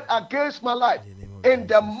declared against my life, in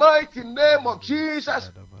the mighty name of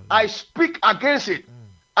Jesus, I speak against it.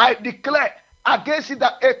 I declare against it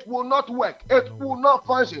that it will not work. It will not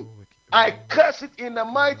function. I curse it in the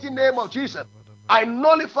mighty name of Jesus. I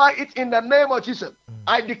nullify it in the name of Jesus.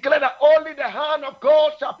 I declare that only the hand of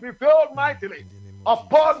God shall prevail mightily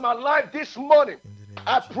upon my life this morning.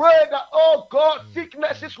 I pray that, oh God,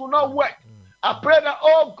 sicknesses will not work. I pray that,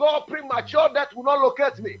 oh God, premature death will not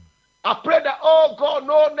locate me. I pray that, oh God,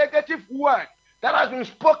 no negative word that has been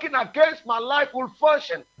spoken against my life will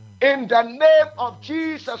function. In the name of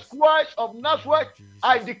Jesus Christ of Nazareth,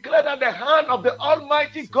 I declare that the hand of the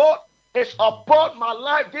Almighty God is upon my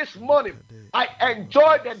life this morning. I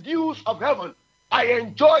enjoy the dews of heaven. I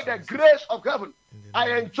enjoy the grace of heaven.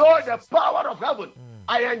 I enjoy the power of heaven.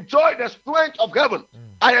 I enjoy the strength of heaven.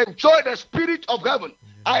 I enjoy the spirit of heaven.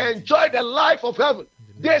 I enjoy the life of heaven.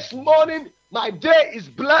 This morning, my day is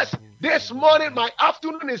blessed. This morning, my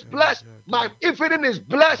afternoon is blessed. My evening is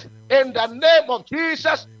blessed. In the name of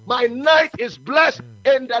Jesus, my night is blessed.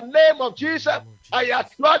 In the name of Jesus, I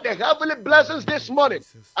attract the heavenly blessings this morning.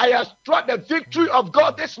 I attract the victory of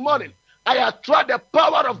God this morning. I attract the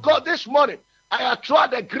power of God this morning. I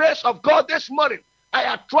attract the grace of God this morning.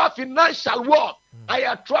 I attract financial wealth. I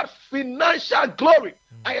attract financial glory.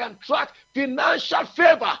 I attract financial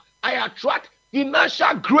favor. I attract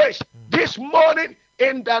financial grace this morning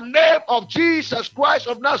in the name of Jesus Christ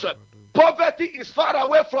of Nazareth. Poverty is far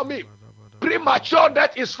away from me. Premature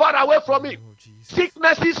death is far away from me.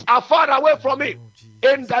 Sicknesses are far away from me.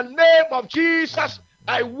 In the name of Jesus,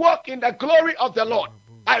 I walk in the glory of the Lord.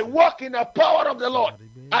 I walk in the power of the Lord.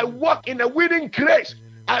 I walk in the winning grace.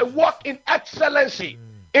 I walk in excellency.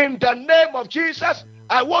 In the name of Jesus,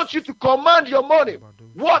 I want you to command your money.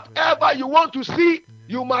 Whatever you want to see,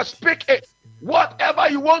 you must speak it. Whatever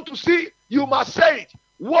you want to see, you must say it.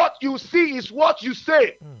 What you see is what you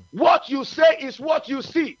say. What you say is what you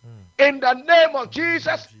see. In the name of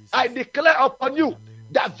Jesus, I declare upon you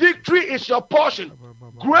that victory is your portion.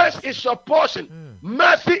 Grace is your portion.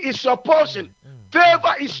 Mercy is your portion.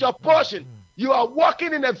 Favor is your portion. You are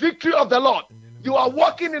walking in the victory of the Lord. You are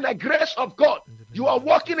walking in the grace of God. You are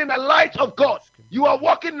walking in the light of God. You are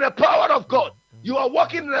walking in the power of God. You are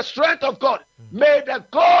walking in the strength of God. May the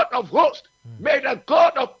God of hosts, may the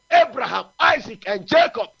God of Abraham, Isaac, and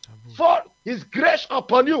Jacob pour his grace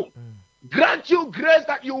upon you. Grant you grace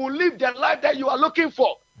that you will live the life that you are looking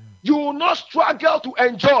for. You will not struggle to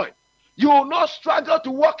enjoy. You will not struggle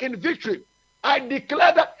to walk in victory. I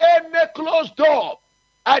declare that any closed door,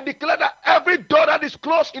 I declare that every door that is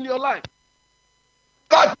closed in your life,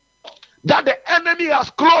 that the enemy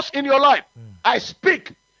has closed in your life, I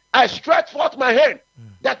speak, I stretch forth my hand,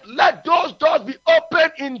 that let those doors be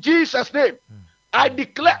opened in Jesus' name. I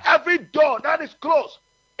declare every door that is closed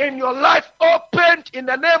in your life opened in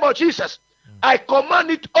the name of Jesus. I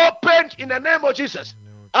command it opened in the name of Jesus.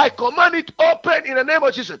 I command it open in the name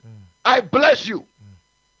of Jesus. I bless you.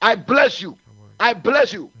 I bless you. I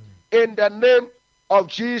bless you. In the name of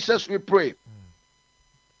Jesus we pray.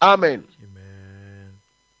 Amen.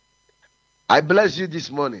 I bless you this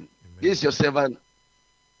morning. This is your servant,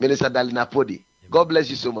 Minister Dalina Podi. God bless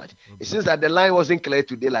you so much. It seems that the line wasn't clear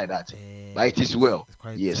today like that. But it is well.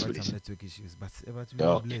 Yes, please. Some network issues, but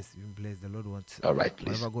bless. The Lord wants. All right,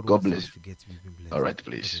 please. God bless. All right,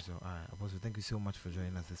 please. So, Apostle, thank you so much for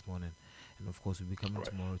joining us this morning, and of course, we'll be coming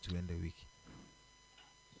tomorrow to end the week.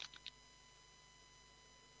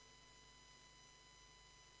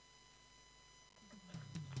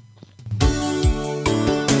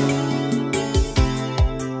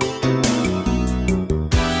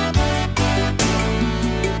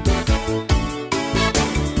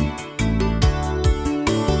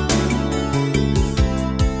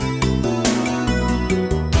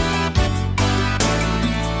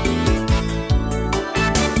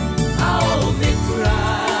 I'll be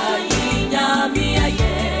crying.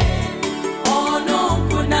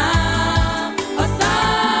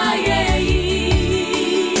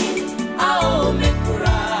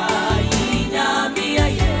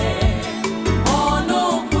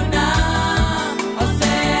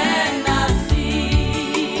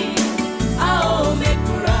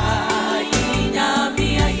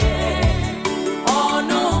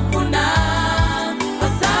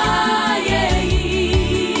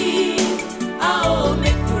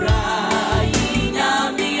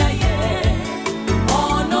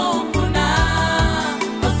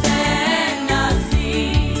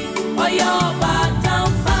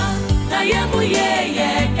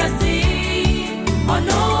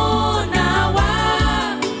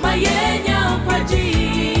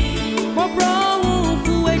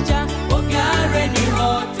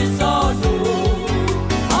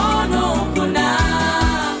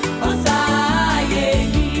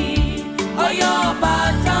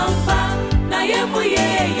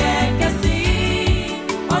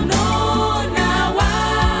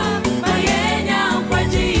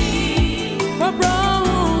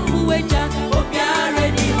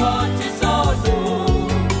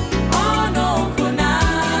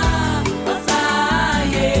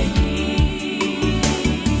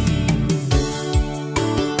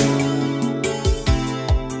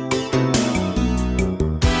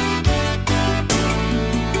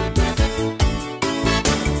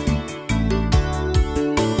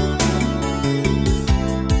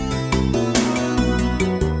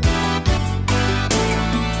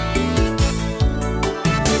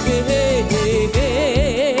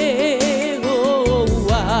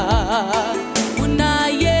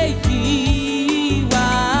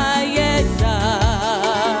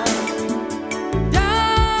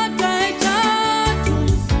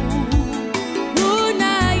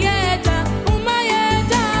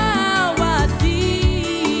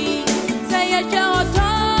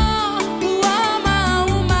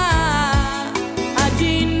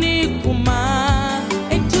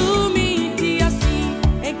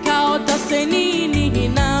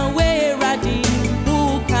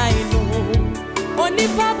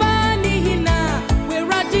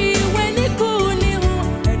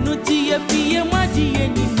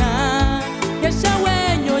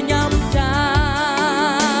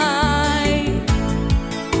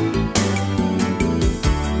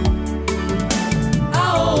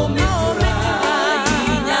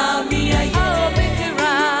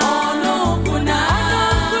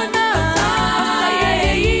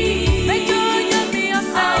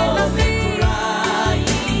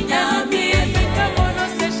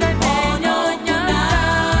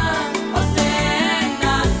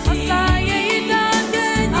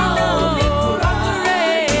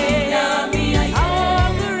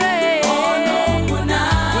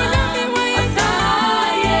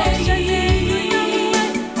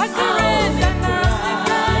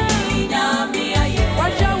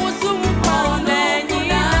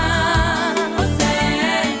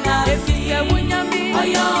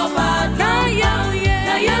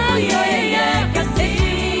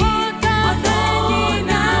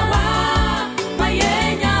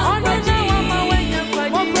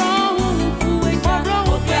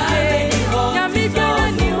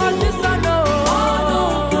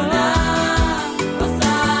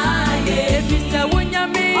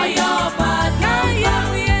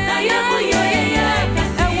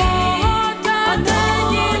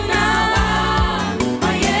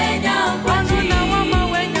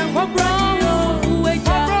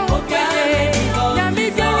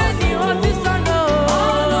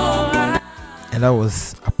 and that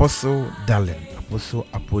was Apostle Darling, Apostle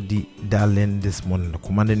Apodi Darling this morning, the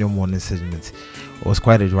Commanding Your Morning segment. It was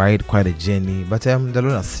quite a ride, quite a journey, but the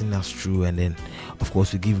Lord has seen us through, and then of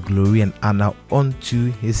course we give glory and honor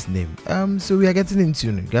unto His name. So we are getting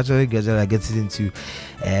into gradually getting into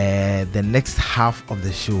the next half of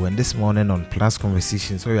the show, and this morning on Plus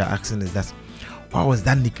Conversations, what we are asking is that, what was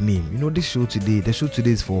that nickname? You know, the show today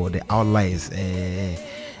is for the outliers.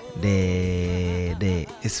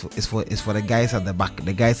 It's for the guys at the back,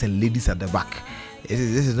 the guys and ladies at the back.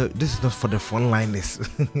 This is not for the frontliners.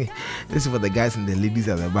 This is for the guys and the ladies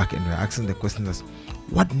at the back, and we're asking the question as,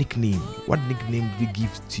 what nickname did you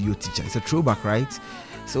give to your teacher? It's a throwback, right?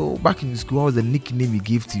 So back in school, what was the nickname you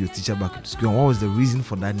gave to your teacher back in school, and what was the reason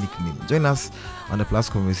for that nickname? Join us on the Plus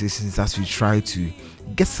Conversations as we try to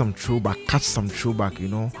get some throwback, catch some throwback. You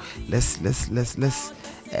know, let's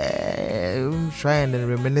try and then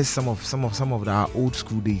reminisce some of our old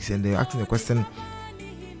school days, and they're asking the question,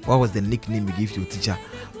 what was the nickname you gave to your teacher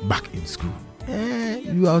back in school?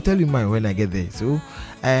 I'll tell you mine when I get there. So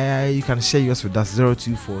you can share yours with us.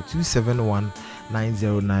 024-271-9091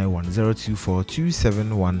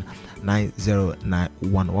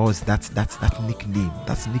 024-271-9091. What was that nickname?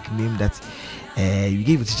 That's nickname that you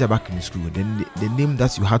gave your teacher back in school. Then the name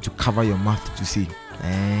that you had to cover your mouth to say.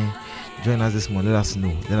 Join us this morning. Let us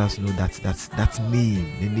know that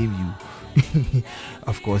name, the name you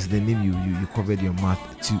of course, the name you covered your mouth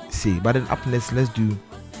to say. But then up next, let's do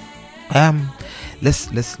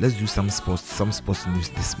some sports news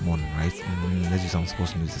this morning, right? Let's do some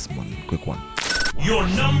sports news this morning. Quick one. Your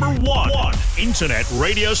number one internet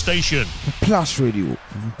radio station. Plus Radio.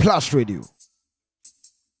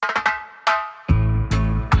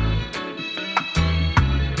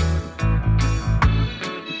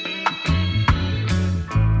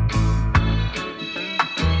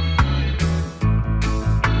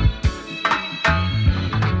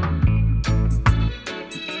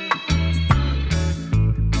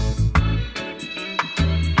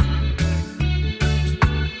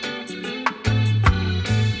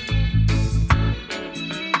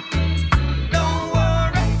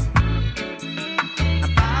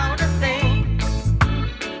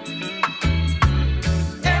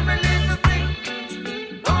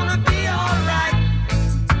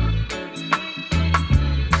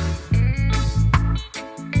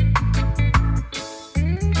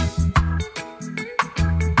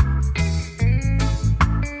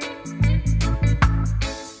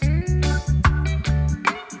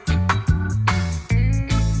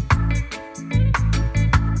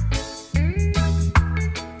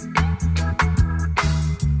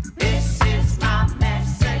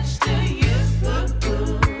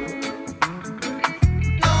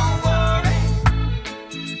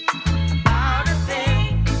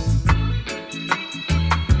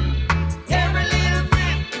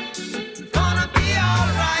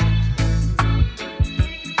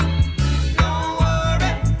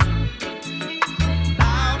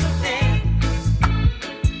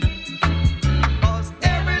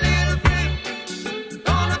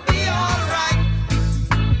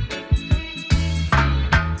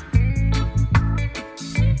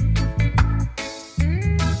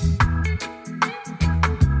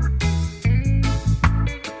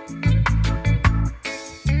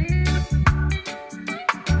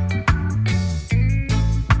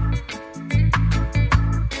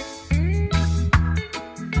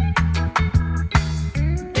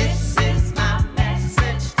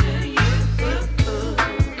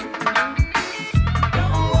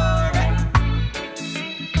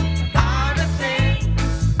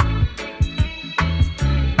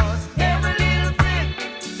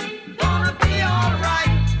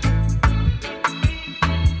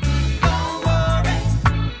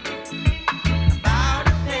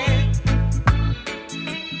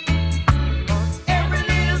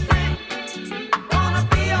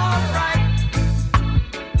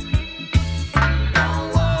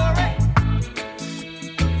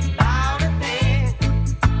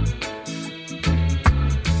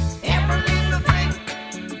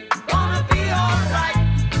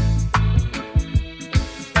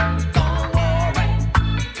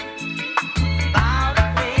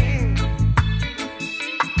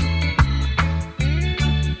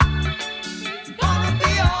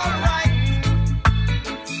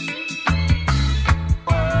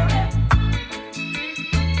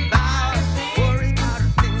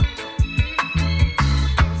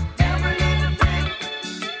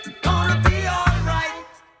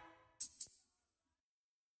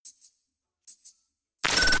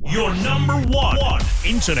 Your number one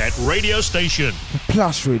internet radio station.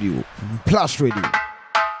 Plus Radio.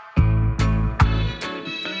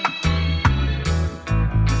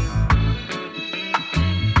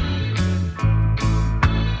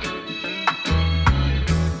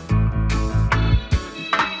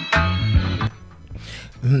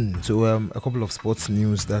 So a couple of sports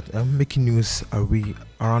news that making news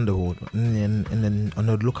around the world, and then on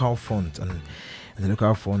the local front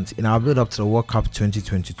in our build up to the World Cup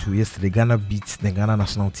 2022. Yesterday, Ghana beat the Ghana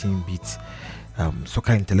national team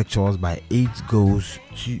soccer intellectuals by 8 goals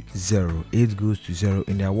to 0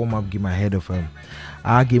 in their warm-up game ahead of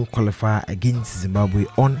our game qualifier against Zimbabwe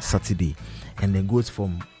on Saturday, and then goals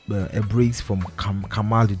from a brace from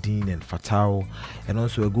Kamaluddin and Fatau, and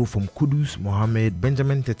also a goal from Kudus Mohammed,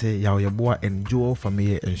 Benjamin Tete, Yao Yeboah, and Joel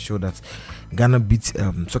Fameye ensured that Ghana beat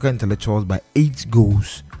soccer intellectuals by 8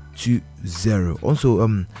 goals to 0. Also,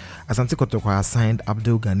 Asante Kotoko signed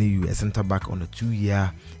Abdul Ganiyu, a centre back, on a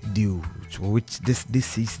 2-year deal, which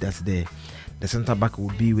this is that the centre back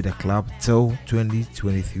will be with the club till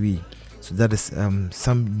 2023. So that is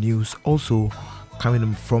some news also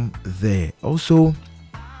coming from there. Also,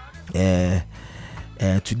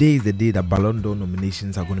 today is the day that Ballon d'Or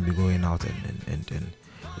nominations are going to be going out, and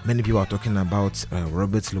many people are talking about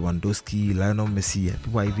Robert Lewandowski, Lionel Messi, and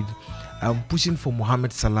people are even pushing for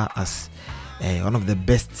Mohamed Salah as one of the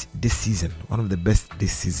best this season.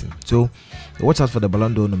 So watch out for the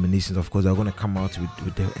Ballon d'Or nominations. Of course, they're going to come out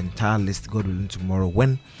with the entire list, God willing, tomorrow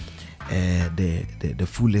when the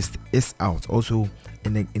full list is out. Also,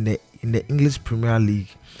 in the English Premier League,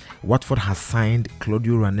 Watford has signed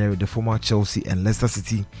Claudio Ranieri, the former Chelsea and Leicester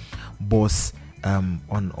City boss, on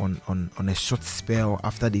a short spell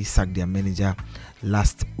after they sacked their manager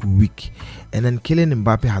last week. And then Kylian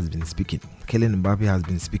Mbappe has been speaking,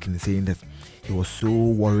 saying that he was so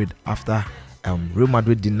worried after Real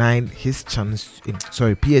Madrid denied his chance.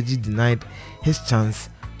 PSG denied his chance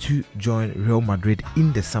to join Real Madrid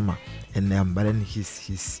in the summer, and but then he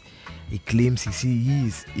claims he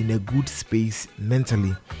is in a good space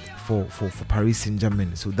mentally for Paris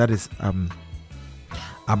Saint-Germain. So that is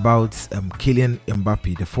about Kylian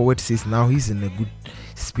Mbappe. The forward says now he's in a good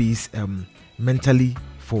space mentally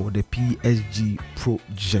for the PSG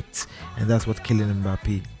project, and that's what Kylian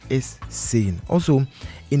Mbappe is saying. Also,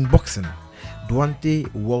 in boxing,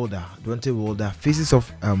 Deontay Wilder faces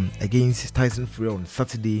off against Tyson Fury on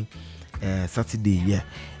Saturday.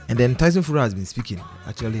 And then Tyson Fury has been speaking.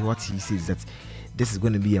 Actually, what he says is that this is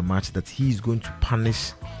going to be a match that he is going to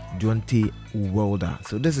punish Deontay Wilder.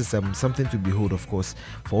 So this is something to behold, of course,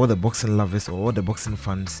 for all the boxing lovers or all the boxing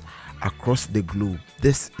fans across the globe.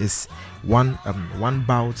 This is one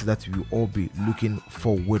bout that we will all be looking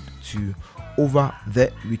forward to over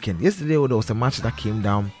the weekend. Yesterday, there was a match that went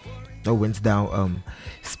down.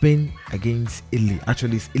 Spain against Italy.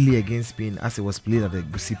 Actually, it's Italy against Spain, as it was played at the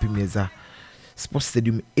Giuseppe Meazza Sports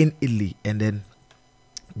Stadium in Italy, and then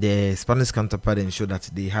the Spanish counterpart ensured that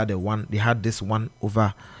they had this one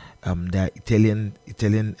over the Italian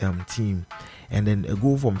team, and then a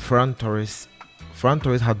goal from Ferran Torres. Ferran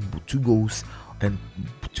Torres had 2 goals and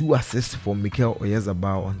 2 assists for Mikel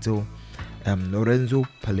Oyarzabal until Lorenzo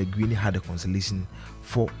Pellegrini had a consolation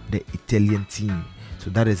for the Italian team. So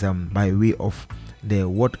that is by way of the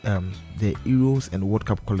Euros and World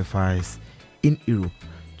Cup qualifiers in Europe.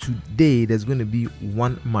 Today there's going to be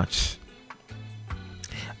one match.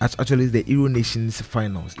 Actually, the Euro Nations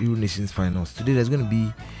finals. Today there's going to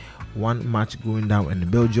be one match going down, and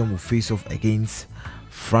Belgium will face off against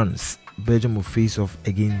France. And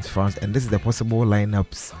this is the possible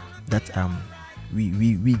lineups that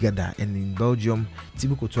we gather. And in Belgium,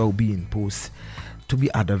 Thibaut Courtois will be in post. Toby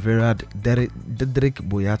Alderweireld, Dedrick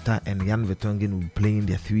Boyata, and Jan Vertonghen will be playing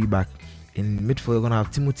their 3-back. In midfield, we're going to have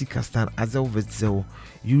Timothy Castan, Azel Witzel,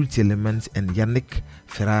 Yuri Tielemans, and Yannick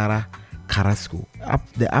Ferrara Carrasco.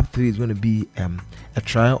 The up 3 is going to be a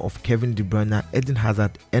trial of Kevin De Bruyne, Eden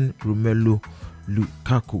Hazard, and Romelu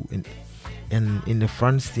Lukaku. And in the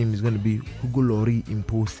France team is going to be Hugo Lloris in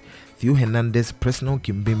post. Theo Hernandez, Presnel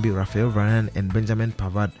Kimpembe, Raphael Varane, and Benjamin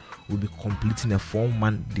Pavard will be completing a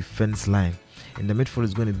 4-man defense line. In the midfield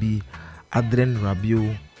is going to be Adrien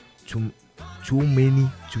Rabiot, too many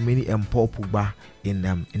and Paul Pogba in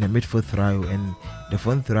the midfield trio, and the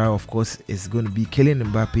front trio, of course, is going to be Kylian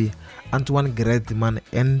Mbappe, Antoine Griezmann,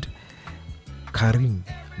 and Karim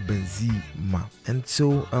Benzema. And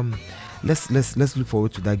so let's look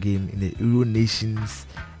forward to that game in the Euro Nations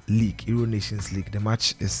League. The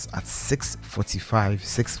match is at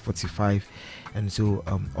 6:45, and so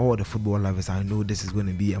all the football lovers, I know this is going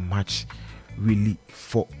to be a match really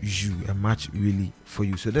for you.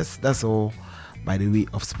 So that's all by the way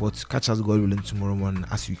of sports. Catch us, God willing, tomorrow morning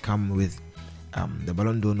as we come with the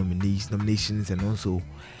Ballon d'Or nominations, and also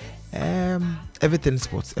everything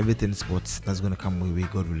sports that's going to come my way,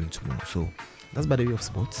 God willing, tomorrow. So that's by the way of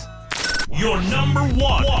sports. Your number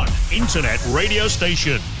one internet radio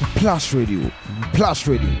station. Plus Radio.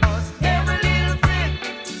 Every little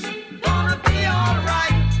bit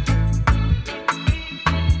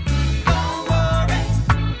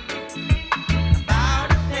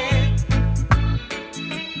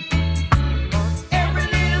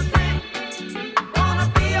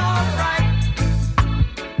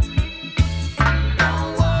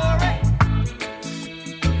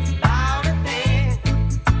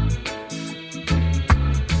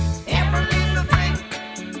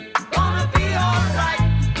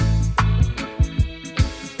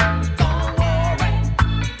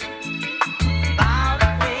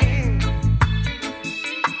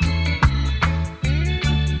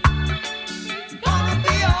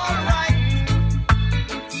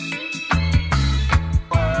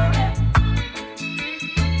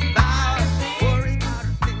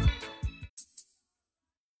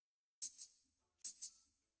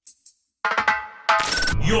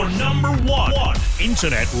Your number one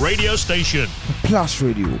internet radio station. Plus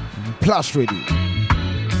Radio. Plus Radio.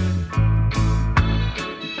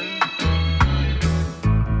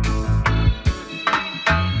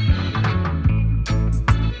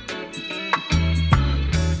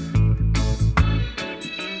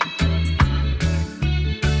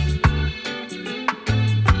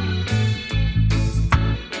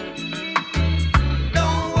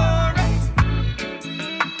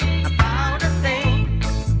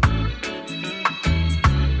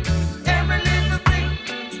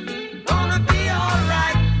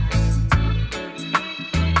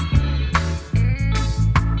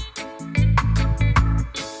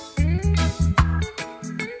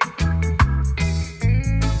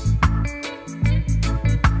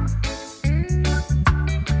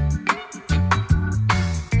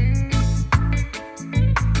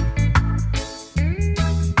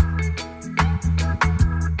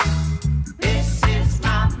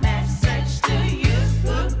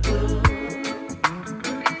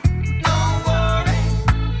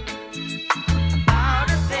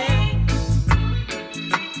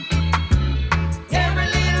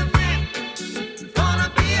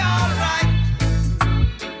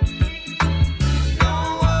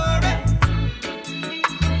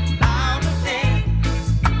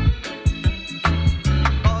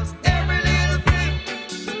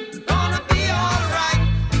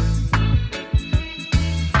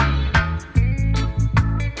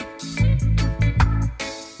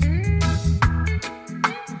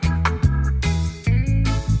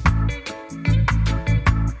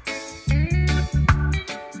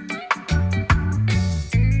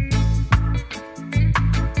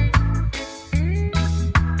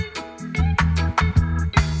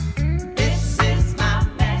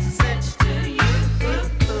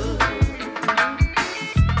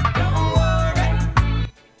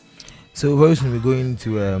 So very soon we're going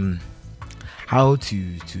to how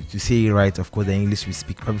to say it right, of course, the English we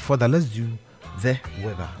speak. But before that, let's do the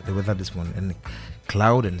weather this morning. And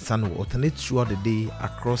cloud and sun will alternate throughout the day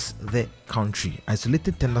across the country.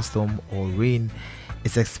 Isolated thunderstorm or rain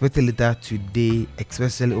is expected later today,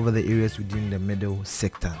 especially over the areas within the middle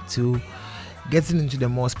sector. So getting into the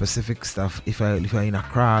more specific stuff, if you're in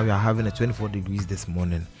Accra, we are having a 24 degrees this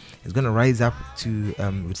morning. It's going to rise up to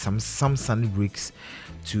with some sunny breaks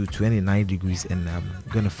to 29 degrees, and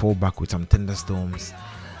going to fall back with some thunderstorms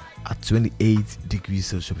at 28 degrees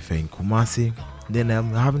Celsius if you're in Kumasi. Then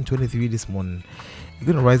we're having 23 this morning. It's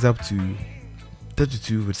going to rise up to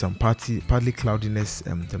 32 with some partly cloudiness,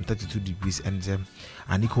 32 degrees, and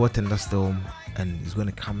an equal thunderstorm, and it's going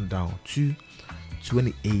to come down to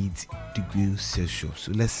 28 degrees Celsius.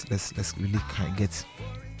 So let's really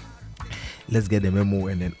let's get the memo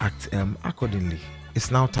and then act accordingly.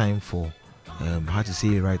 It's now time for how to say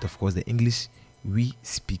it right, of course, the English we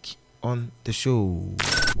speak on the show.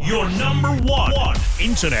 Your number one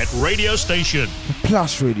internet radio station.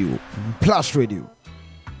 Plus Radio. Plus Radio.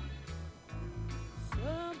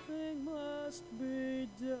 Something must be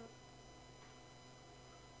done.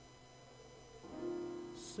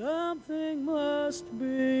 Something must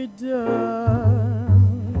be done.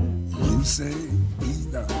 You say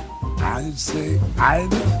either, I say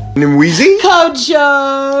either. Nimwizi?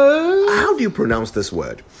 Kojo. How do you pronounce this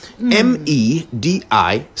word? Medicine.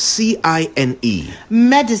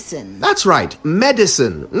 Medicine. That's right,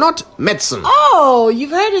 medicine, not medicine. Oh,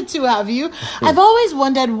 you've heard it too, have you? I've always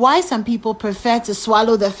wondered why some people prefer to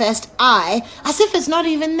swallow the first I as if it's not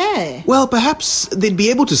even there. Well, perhaps they'd be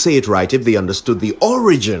able to say it right if they understood the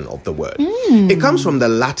origin of the word. It comes from the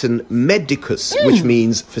Latin medicus, which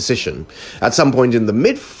means physician. At some point in the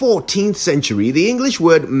mid-14th century, the English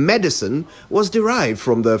word medicine was derived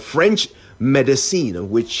from the French médecine,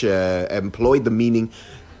 which employed the meaning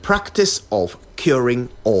practice of curing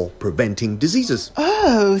or preventing diseases.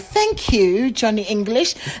 Oh, thank you, Johnny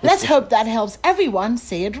English. Let's hope that helps everyone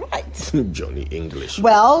say it right. Johnny English.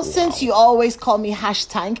 Well, Wow. since you always call me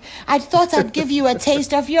Tank, I thought I'd give you a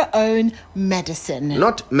taste of your own medicine.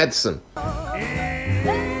 Not medicine.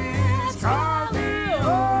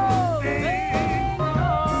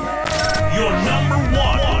 Your number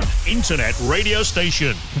one internet radio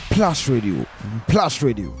station. Plus Radio. Plus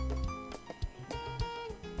Radio.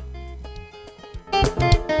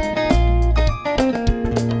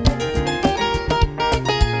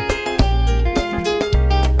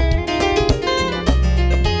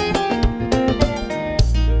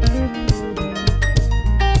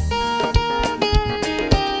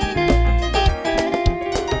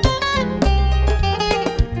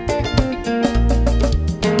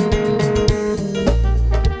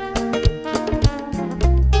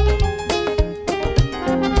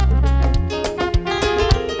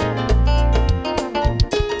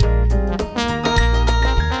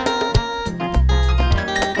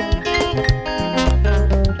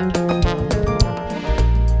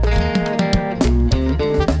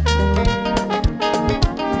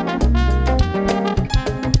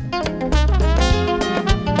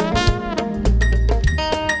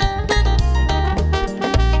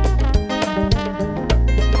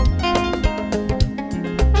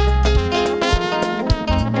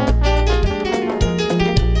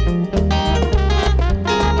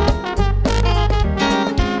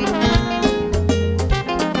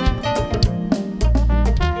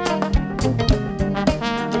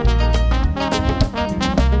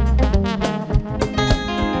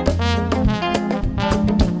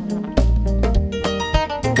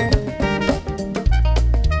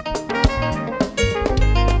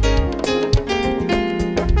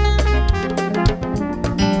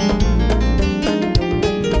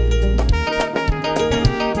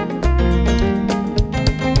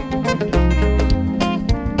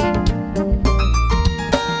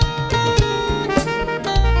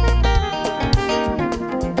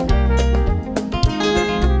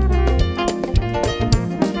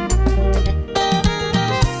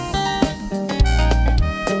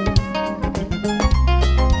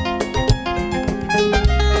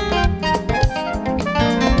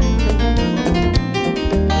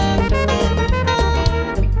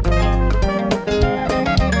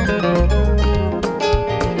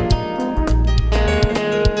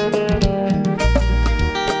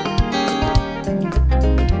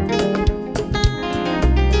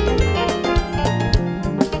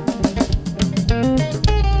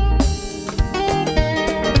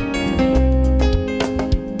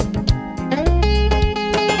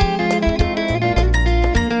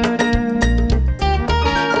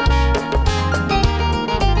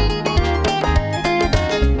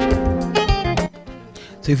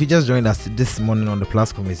 So if you just joined us this morning on the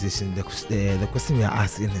Plus Conversation, the question we are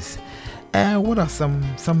asking is, what are some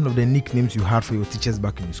of the nicknames you had for your teachers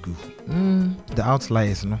back in school? The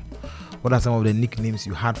outliers, no? What are some of the nicknames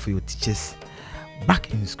you had for your teachers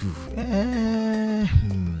back in school?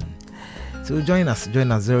 So join us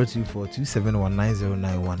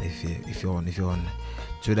 0242719091 if you're on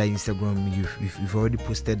Twitter, Instagram. You've already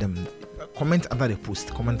posted them. Comment under the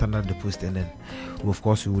post, and then of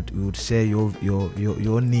course we would share your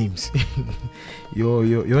names,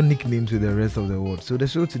 your nicknames with the rest of the world. So the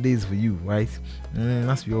show today is for you, right?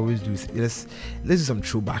 As we always do. Let's do some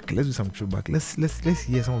throwback. Let's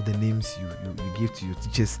hear some of the names you gave to your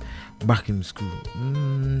teachers back in school.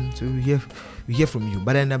 So we hear from you.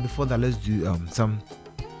 But then before that, let's do some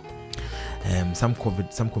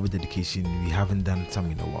COVID education. We haven't done some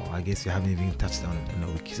in a while. I guess we haven't even touched on in a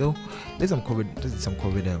week. So let's do some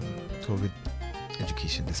COVID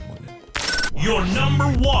education this morning. Your number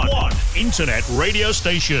one internet radio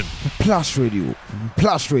station. Plus Radio.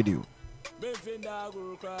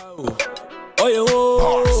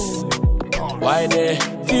 Why ne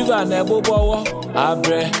fever nebo bowo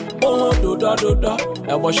abre oh do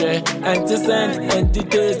eboshe anti-scent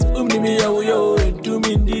anti-taste umnimi yo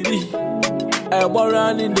ndidi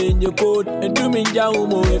eborani nenye code endumi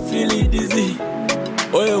njawo e feel dizzy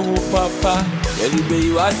oyehu papa yelibe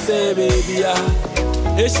you say baby ya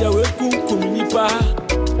esha we kunkum nipa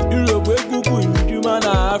Europe we kunkum nduma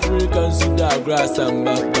na African suda grass and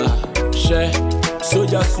baba she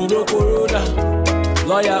soja suro corona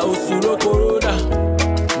lawyer osuro corona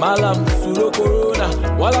malam suro corona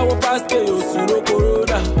wala wo paste yo suro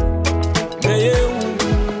corona meye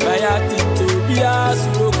bayati to bia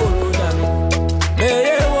suro corona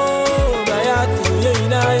meye wo bayati ye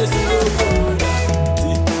ina suro corona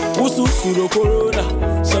usu suro corona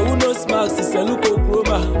so uno smax seluko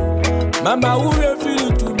croma mama who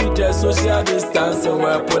feel to be the social distance and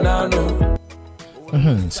weapon ano.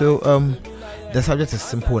 So the subject is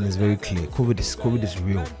simple and it's very clear. COVID is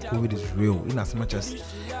real. COVID is real. In as much as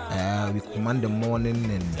we command the morning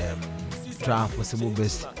and try our possible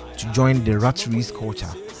best to join the rat race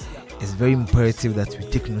culture, it's very imperative that we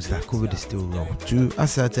take note that COVID is still real.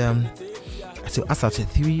 As at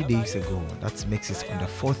 3 days ago, that makes it on the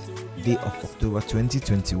 4th day of October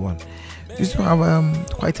 2021. We used to have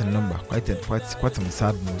quite a number, quite some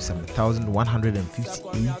sad news,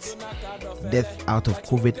 1,158 deaths out of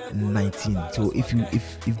COVID-19. So if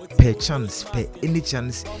per any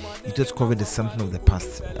chance you thought COVID is something of the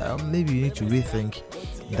past, maybe you need to rethink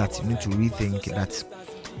that.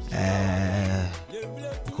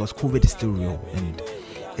 Because COVID is still real, and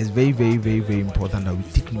it's very, very, very, very important that we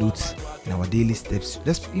take notes in our daily steps.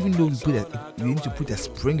 Even though we need to put a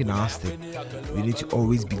spring in our step, we need to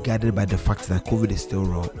always be guided by the fact that COVID is still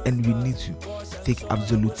real, and we need to take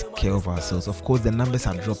absolute care of ourselves. Of course, the numbers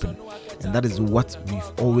are dropping, and that is what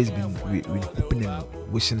we've always been hoping and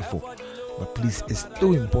wishing for. But please, it's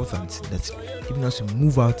still important that even as we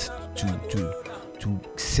move out to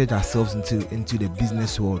set ourselves into the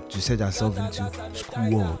business world, to set ourselves into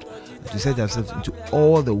school world, to set ourselves into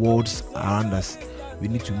all the worlds around us, we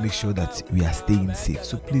need to make sure that we are staying safe.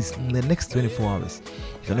 So please, in the next 24 hours,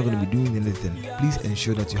 if you're not going to be doing anything, please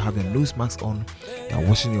ensure that you have your nose mask on, you are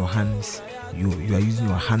washing your hands, you are using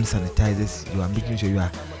your hand sanitizers, you are making sure you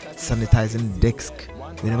are sanitizing desk.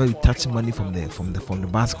 Whenever you touch money from the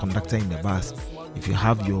bus conductor in the bus, if you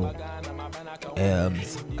have your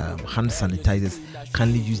hand sanitizers,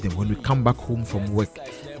 kindly use them. When we come back home from work,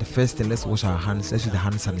 the first thing, let's wash our hands, let's use the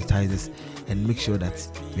hand sanitizers, and make sure that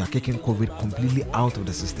we are taking COVID completely out of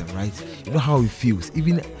the system, right? You know how it feels,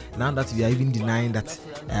 even now that we are even denying that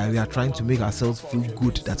we are trying to make ourselves feel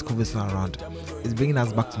good that COVID is not around. It's bringing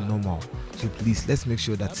us back to normal. So please, let's make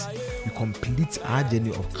sure that we complete our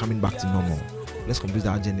journey of coming back to normal. Let's complete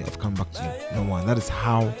our journey of coming back to normal, and that is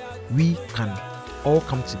how we can all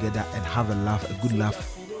come together and have a good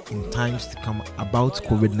laugh in times to come about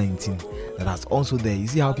COVID-19 that is also there. You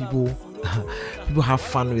see how people have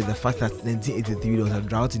fun with the fact that 1983 there was a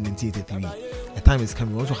drought in 1983. The time is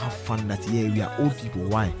coming. We also have fun that we are old people.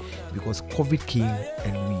 Why? Because COVID came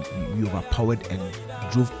and we overpowered and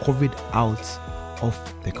drove COVID out of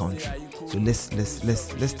the country. So let's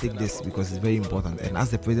take this because it's very important. And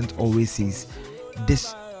as the president always says,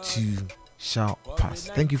 this too shall pass.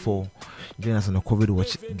 Thank you for joining us on the COVID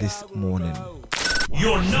Watch this morning.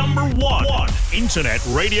 Your number one internet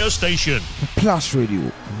radio station. Plus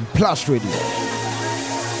Radio.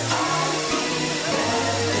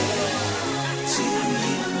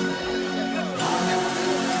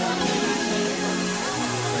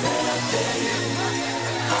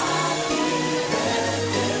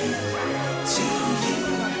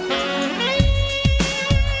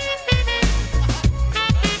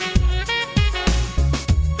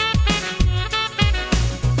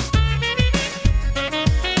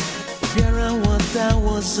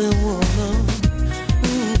 a woman.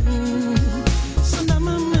 So now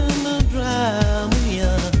my man no drama,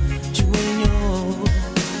 yeah. Juwenyo,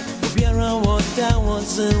 Obiara what that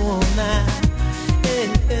was a woman. Hey,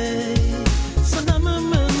 hey. So now my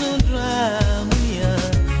man no drama, yeah.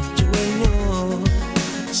 Juwenyo,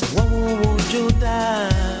 so what would you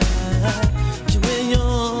die? Juwenyo,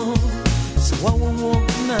 so what would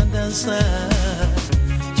not dance?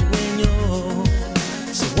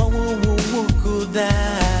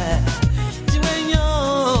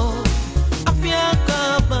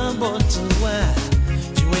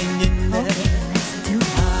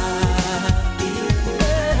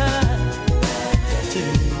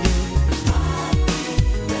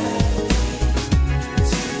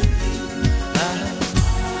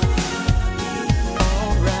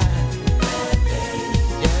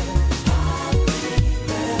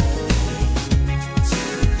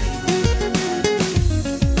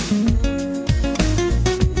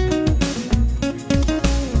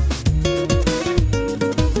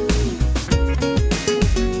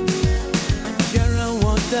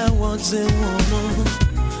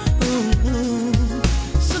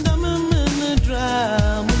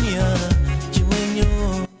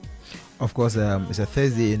 Of course, it's a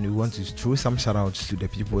Thursday, and we want to throw some shout outs to the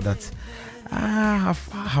people that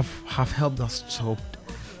have helped us chop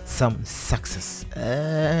some success.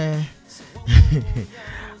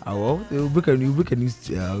 Well, we'll break a news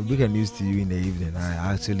to you in the evening.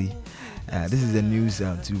 This is the news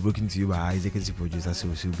to be broken to you by our executive producer,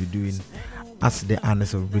 so she'll be doing us the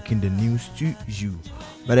honors of breaking the news to you.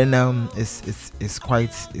 But then it's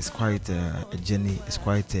quite a journey. It's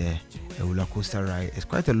quite a roller coaster ride. It's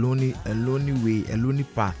quite a lonely way, a lonely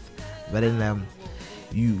path. But then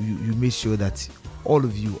you made sure that all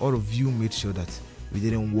of you made sure that we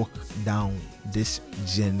didn't walk down this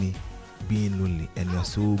journey being lonely, and we are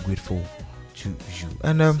so grateful to you.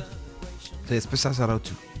 And so a special shout out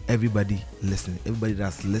to everybody listening, everybody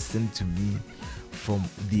that's listened to me from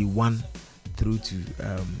the 1 through to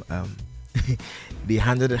the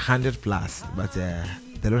 100 plus. But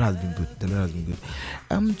the Lord has been good.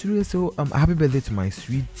 Today, so happy birthday to my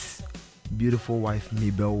sweet, beautiful wife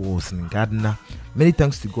Mabel Wilson Gardner. Many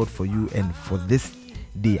thanks to God for you and for this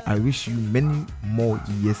day. I wish you many more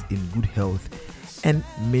years in good health and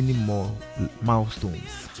many more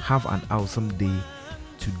milestones. Have an awesome day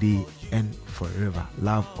today and forever.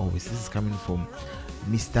 Love always. This is coming from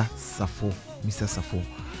Mr. Safo.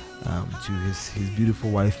 To his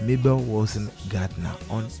beautiful wife Mabel Wilson Gardner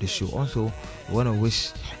on the show. Also, we want to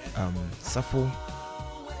wish Safo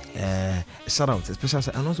a shout out, a special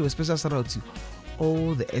shout out to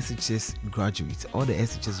all the SHS graduates.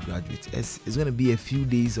 It's going to be a few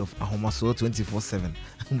days of Ahomaso 24/7,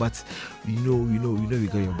 but we know we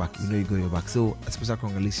got your back. So a special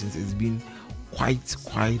congratulations. It's been quite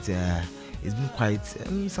some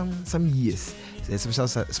years. So a special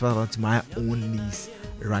shout out to my own niece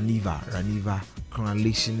Raniva.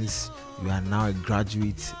 Congratulations, you are now a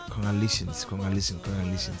graduate. Congratulations.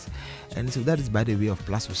 And so that is by the way of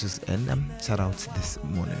plus wishes and shout outs this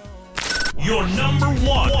morning. Your number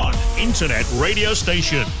one internet radio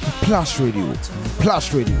station. Plus Radio.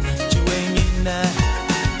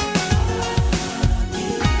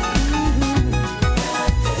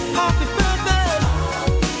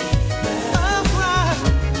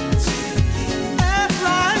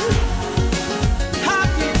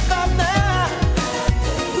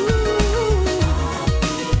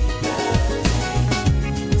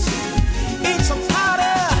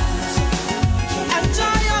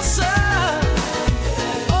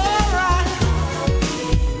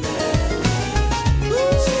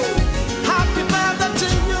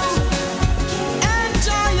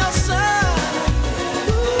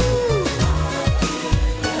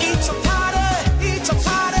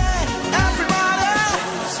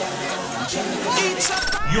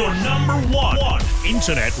 Your number one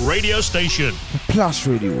internet radio station. Plus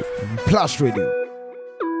Radio.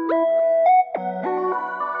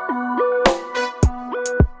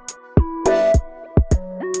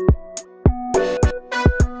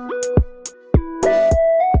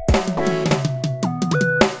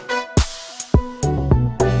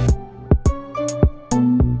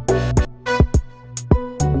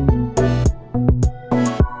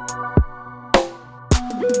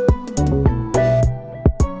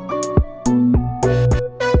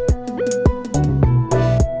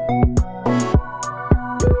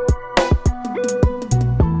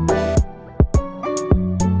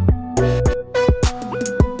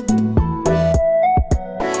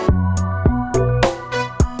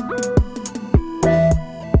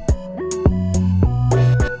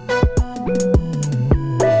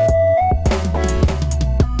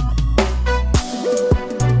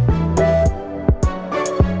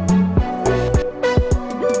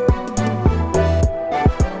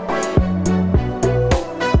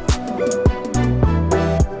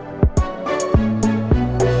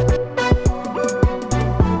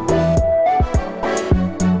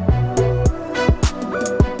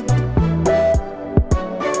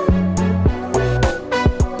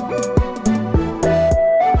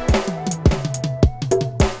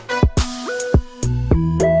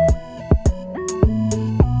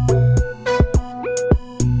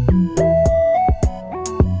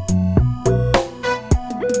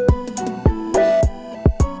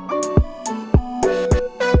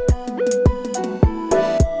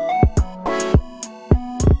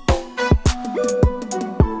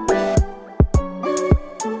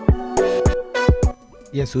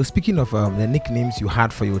 Yeah, so speaking of the nicknames you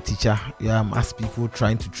had for your teacher, as people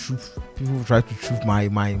try to truth my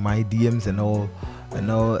DMs and all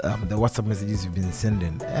the WhatsApp messages you've been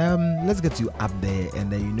sending. Let's get you up there,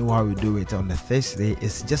 and then you know how we do it. On the Thursday,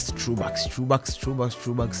 it's just throwbacks,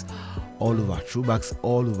 all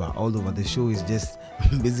over. The show is just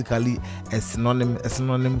basically a synonym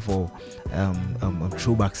for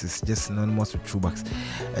throwbacks. It's just synonymous with throwbacks,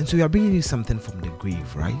 and so we are bringing you something from the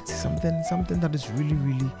grave, right? Something that is really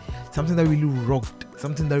something that really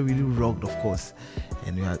rocked, of course.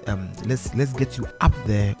 And we are, let's get you up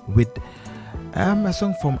there with a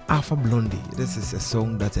song from Alpha Blondy. This is a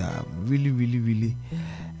song that really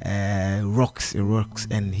rocks. It rocks,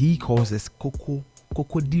 and he calls this Coco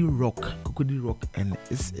D Rock, and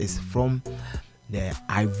this is from the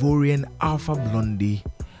Ivorian Alpha Blondy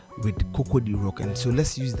with Coco D Rock. And so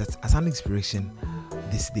let's use that as an inspiration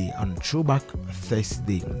this day on Throwback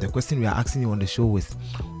Thursday. The question we are asking you on the show is,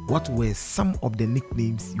 what were some of the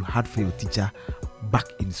nicknames you had for your teacher back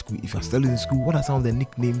in school? If you're still in school, what are some of the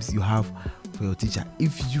nicknames you have for your teacher?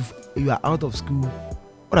 If you are out of school,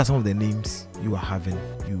 what are some of the names you are having,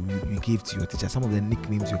 you gave to your teacher? Some of the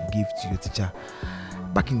nicknames you gave to your teacher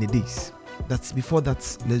back in the days. Let's do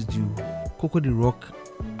Coco D Rock,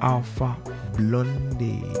 Alpha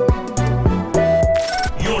Blondy.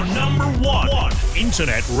 Your number one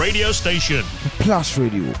internet radio station. Plus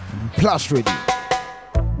Radio.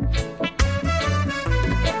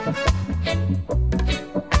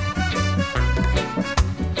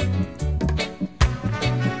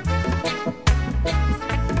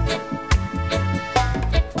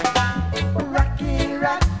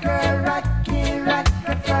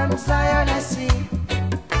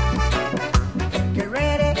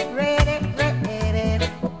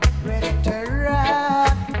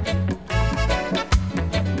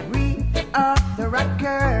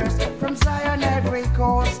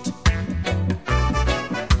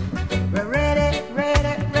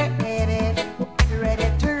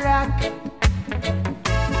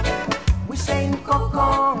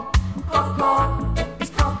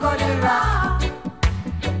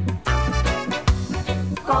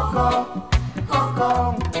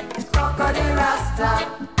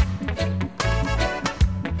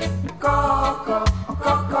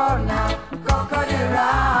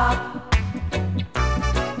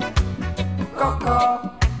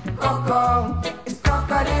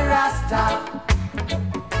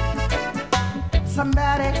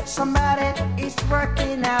 Somebody is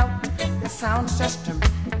working out the sound system.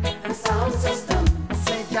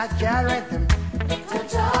 Say Jaja rhythm.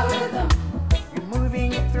 You're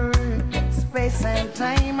moving through space and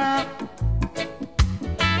time.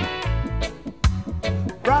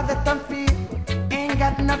 Brother don't fear, ain't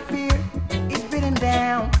got no fear. He's beating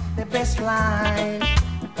down the best line.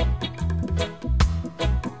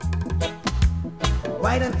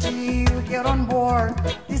 Why don't you get on board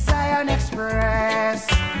the Zion Express?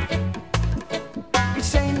 It's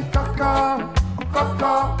saying Coco,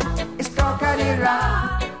 it's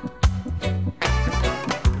Coco-de-Ra.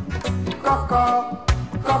 Coco,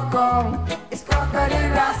 it's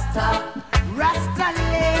Coco-de-Rasta. Rasta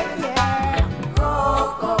lady, yeah.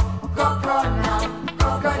 Coco now,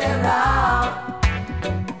 Coco-de-Ra.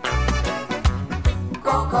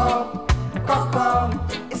 Coco,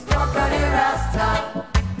 it's Coco-de-Rasta.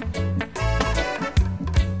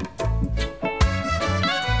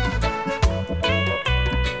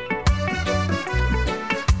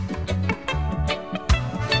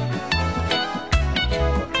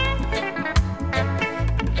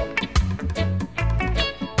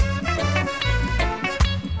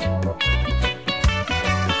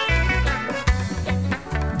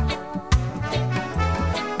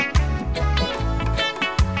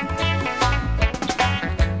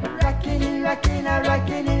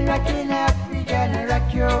 Rockin' African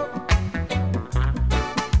rock you.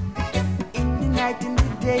 In the night, in the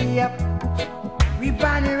day up, we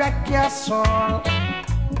wanna rock your soul.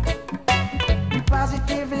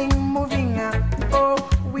 Positively moving up, oh,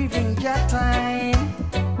 weaving your time.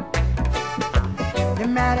 No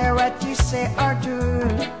matter what you say or do,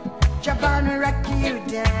 Jabana rock you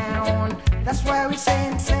down. That's why we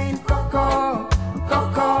saying Coco,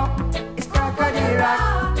 it's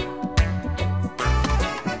Coco-de-Ra.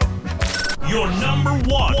 Your number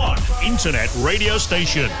one internet radio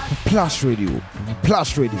station. Plus Radio.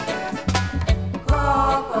 Coco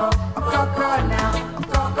now,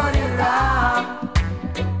 Coco-de-Ra.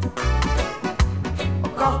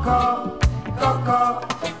 Coco,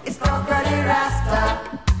 it's Coco-de-Rasta.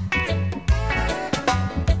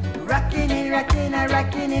 Rockin'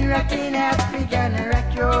 African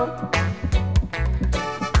rock you.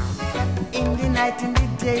 In the night, in the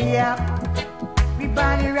day, we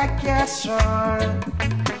burn the wreck your soul.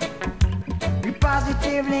 We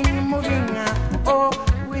positively moving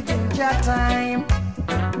within your time.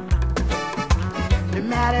 No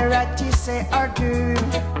matter what you say or do,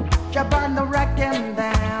 you're bound to wreck them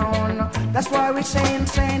down. That's why we saying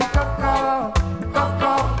Coco,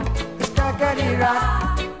 Coco, it's Coco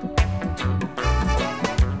rock.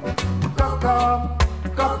 Coco,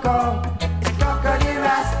 Coco, it's Coco the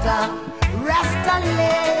Rasta, Rasta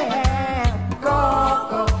land.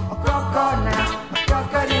 Coco, Coco now,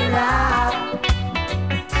 Coco the rock.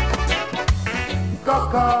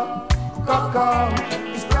 Coco, Coco,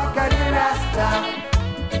 it's Coco the Rasta.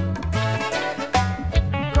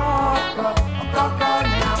 Coco, Coco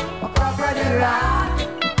now, Coco the rock.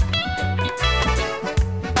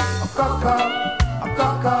 Coco,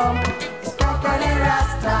 Coco, it's Coco the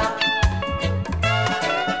Rasta.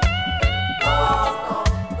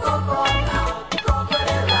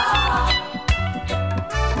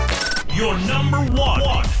 Your number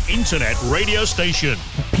one internet radio station.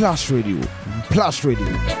 Plus Radio. Plus Radio.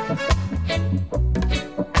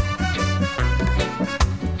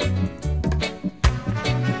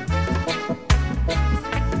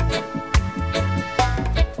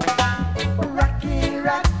 Rocky,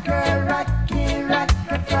 rocker, rocky,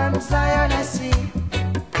 rocker from Zion, I see.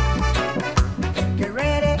 Get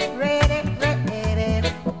ready, ready, ready,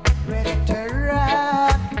 ready to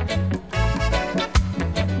rock.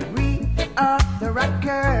 We are the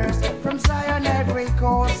rockers from Zion, every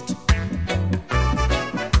coast.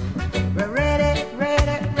 We're ready,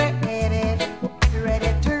 ready, ready,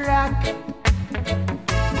 ready to rock.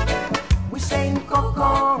 We sing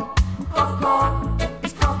Coco, Coco,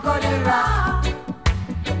 it's Coco the rock.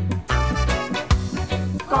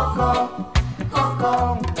 Coco,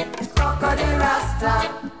 Coco, it's Coco the Rasta.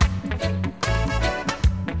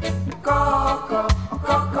 Coco,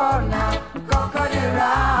 Coco now, Coco the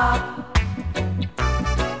rock.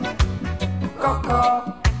 Coco,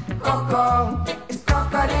 Coco, it's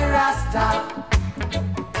Coco the Rasta.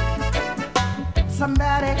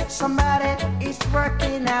 Somebody is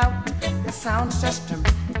working out the sound system.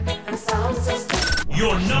 The sound system.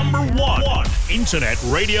 Your number one internet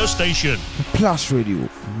radio station. Plus Radio.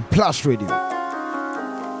 Plus Radio.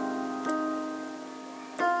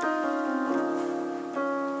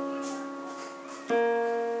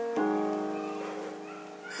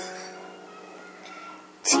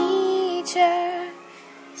 Teacher,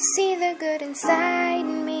 see the good inside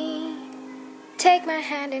me. Take my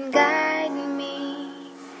hand and guide me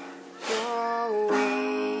your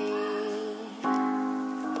way.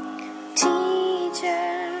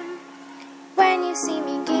 Teacher, when you see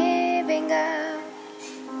me giving up,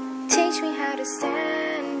 teach me how to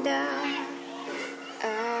stand up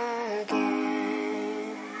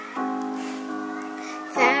again.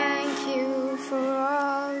 Thank you for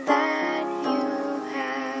all that you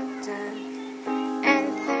have done, and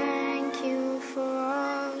thank you for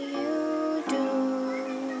all you do.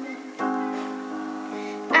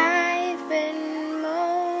 I've been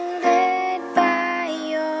molded by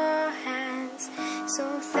your hands, so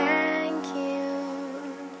thank you.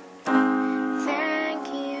 Thank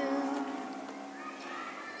you.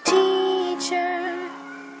 Teacher,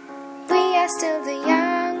 we are still the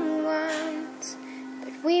young ones,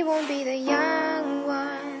 but we won't be the young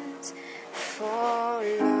ones for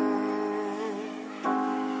long.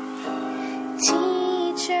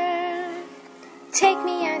 Teacher, take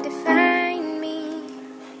me and define me.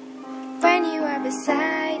 When you are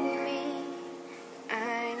beside me,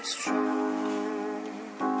 I'm strong.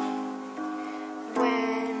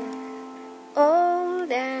 When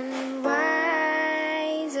old and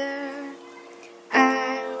wiser,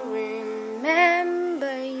 I'll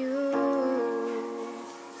remember you.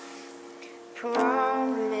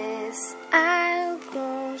 Promise I'll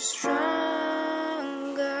grow stronger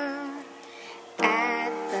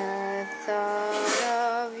at the thought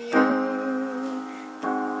of you.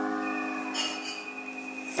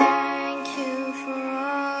 Thank you for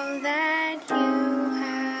all that you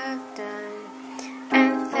have done,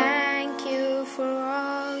 and thank you for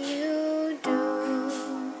all you do.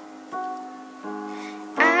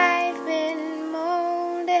 I've been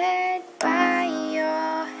molded by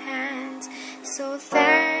your hands, so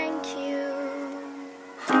thank you.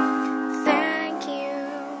 Thank you.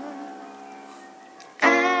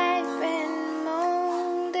 I've been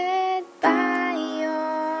molded by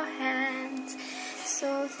your hands,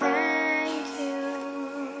 so thank you.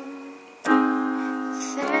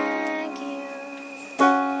 Thank you.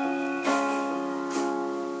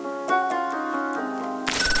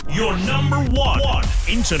 Your number one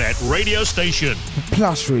internet radio station.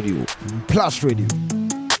 Plus Radio. Plus Radio.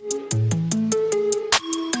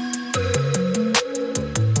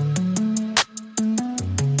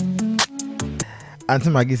 Auntie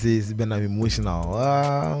Maggie says, Ben, I'm emotional.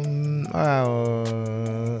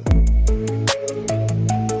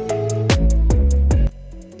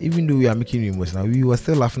 Even though we are making you emotional, we were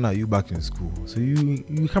still laughing at you back in school. So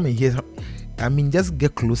you come and hear. I mean, just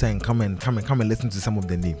get closer and come and listen to some of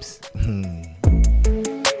the names.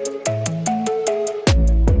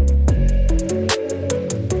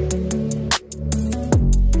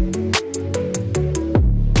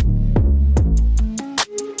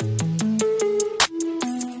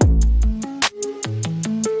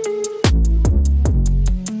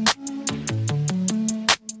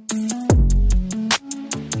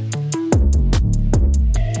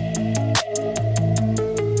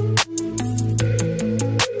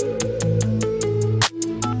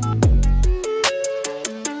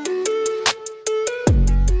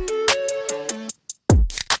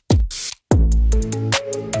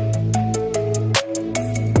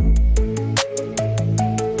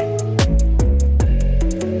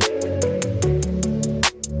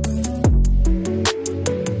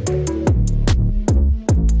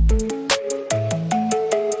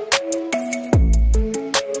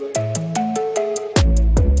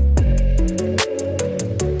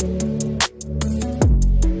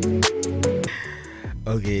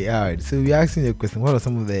 Okay, alright. So we're asking you a question. What are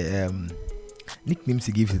some of the nicknames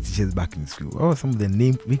you gave to teachers back in school? What are some of the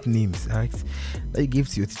nicknames, right, that you gave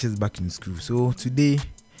to your teachers back in school? So today,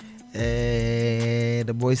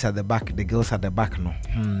 the boys at the back, the girls at the back. No,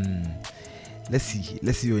 let's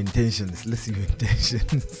see your intentions.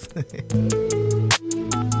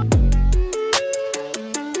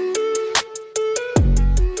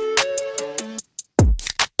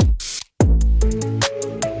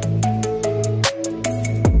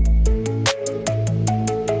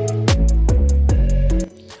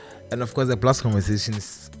 And of course, the Plus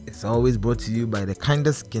Conversations is always brought to you by the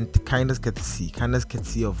kindest courtesy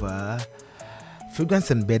of Fragrance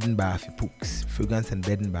and Bedding by Afipooks.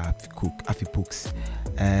 Afipooks.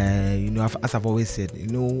 As I've always said,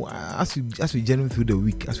 as we journey through the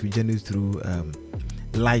week, as we journey through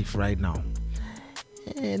life right now,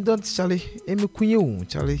 don't Charlie,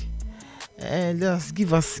 just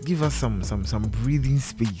give us some breathing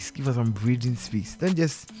space. Give us some breathing space. Don't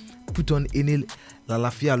just put on any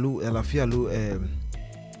Lalafialo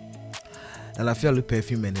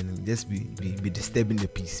perfume and just be disturbing the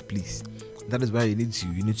peace, please. That is why you need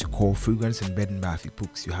to call Fragrance and Bedding by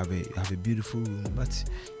Afipooks. You have a beautiful room, but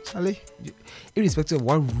Charlie, irrespective of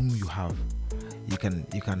what room you have, you can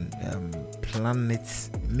plan it,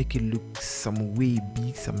 make it look some way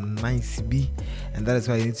big, some nice be, and that is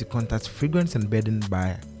why you need to contact Fragrance and Bedding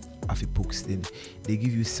by Afipooks. Then they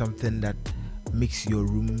give you something that makes your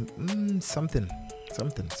room something.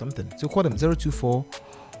 So call them 024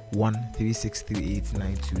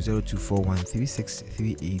 1363892 024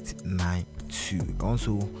 1363892.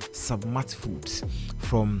 Also, Submat Foods,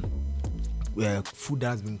 from food that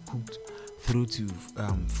has been cooked through to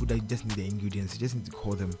food that you just need the ingredients. You just need to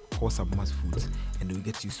call Submat Foods, and they will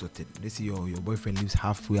get you sorted. Let's say your boyfriend lives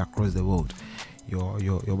halfway across the world.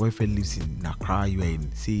 Your boyfriend lives in Accra, you are in,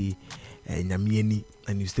 say, Nyamieni,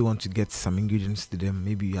 and you still want to get some ingredients to them.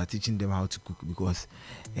 Maybe you are teaching them how to cook, because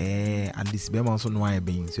at least Bema also know why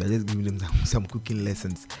being, so you're just giving them some cooking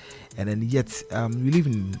lessons. And then yet we live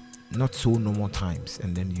in not so normal times,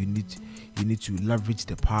 and then you need to leverage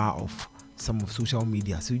the power of some of social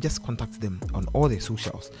media. So you just contact them on all their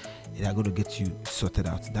socials, and they're going to get you sorted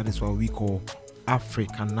out. That is what we call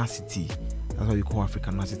Africanacity. That's what we call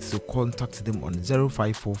Africanacity. So contact them on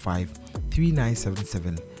 0545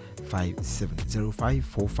 3977 57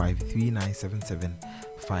 0545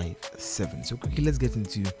 397757. So quickly, let's get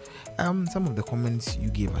into some of the comments you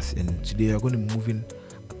gave us, and today we're going to move in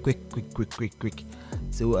quick.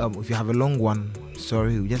 So if you have a long one,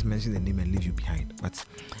 sorry, we just mentioned the name and leave you behind, but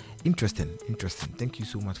interesting. Thank you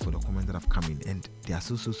so much for the comments that have come in, and they are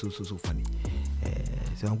so funny.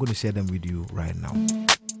 So I'm going to share them with you right now.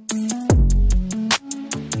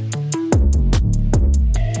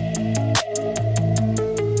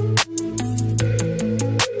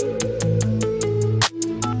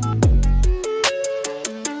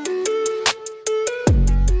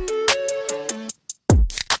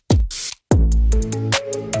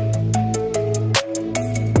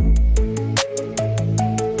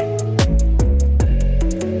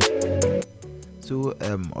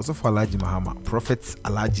 Also for Alaji Mahama, Prophet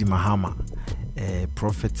Alaji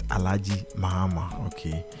Mahama.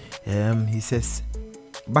 Okay. He says,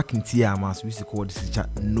 back in Tiamas, we used to call this teacher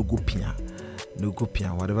Nogopia.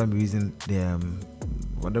 Whatever reason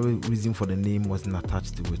for the name wasn't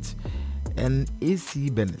attached to it. And AC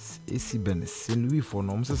Benes, and we for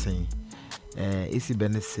norms saying, AC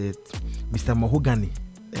Bennett said Mr. Mahogany,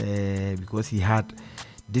 because he had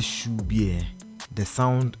this shoe beer, the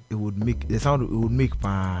sound it would make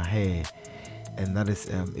my hair, and that is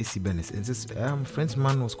AC Bennett. And this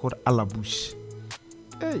Frenchman was called Alabush.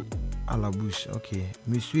 Hey, Alabush, okay.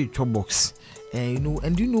 Monsieur Chobox.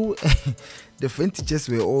 And you know, the French teachers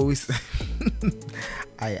were always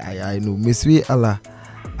I know Monsieur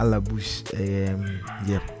Alabush.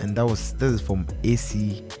 Yeah, and this is from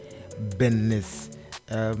AC Bennett.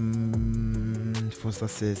 Foster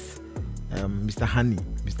says Mr. Honey,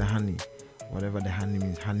 whatever the honey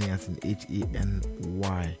means, honey as in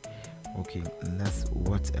HANY. Okay, and that's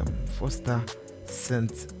what Foster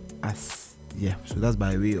sent us. Yeah, so that's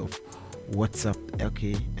by way of WhatsApp.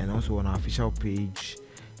 Okay, and also on our official page,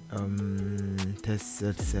 Tess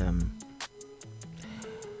says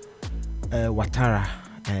Watara.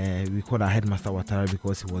 We called our headmaster Watara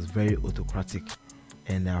because he was very autocratic,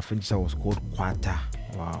 and our French teacher was called Quata.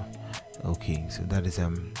 Wow. Okay, so that is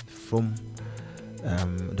from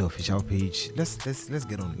the official page. Let's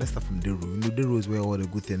get on. Let's start from Dero. You know, Dero is where all the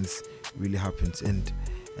good things really happens. And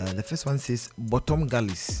the first one says Bottom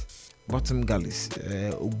Gallis,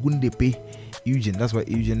 Ogundepe, Eugene. That's what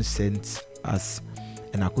Eugene sent us.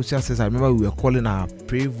 And Akosia says, I remember we were calling our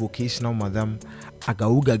pre-vocational madam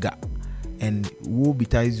Agaugaga, and woe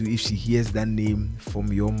betides you if she hears that name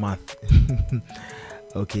from your mouth.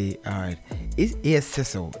 Okay, alright. A.S.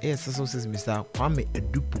 Cecil says Mr. Kwame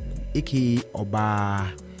Edupuku, aka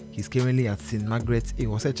Oba. He's currently at St. Margaret. He's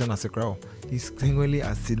currently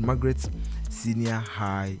at St. Margaret Senior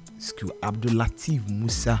High School. Abdul Latif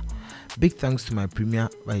Musa. Big thanks to my premier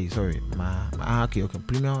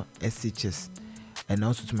SHS, and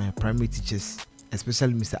also to my primary teachers,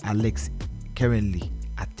 especially Mr. Alex currently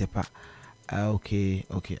at Tepa. Okay,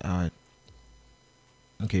 alright.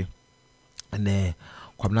 Okay. And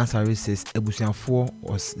Kwabna Sari says Ebusianfo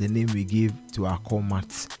was the name we gave to our core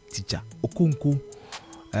maths teacher. Okunku,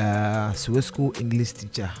 Suesco English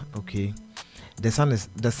teacher. Okay. The sun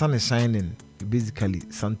is shining. Basically,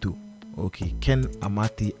 Santo. Okay. Ken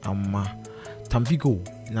Amati Amma Tampico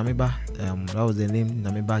Nameba. That was the name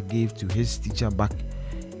Nameba gave to his teacher back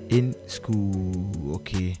in school.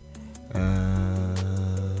 Okay.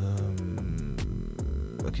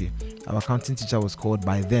 Okay. Our accounting teacher was called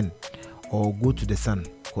By Then, or Go to the Sun,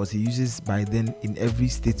 because he uses by then in every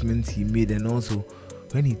statement he made. And also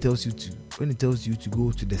when he tells you to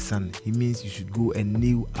go to the sun, he means you should go and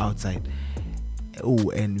kneel outside.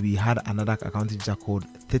 Oh, and we had another accounting teacher called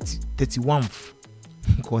 31th,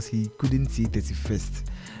 because he couldn't see 31st.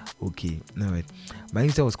 Okay, no right. My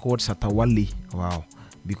teacher was called Shatawale. Wow,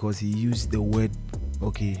 because he used the word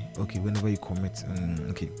okay whenever you commit.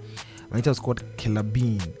 Okay, my teacher was called Killer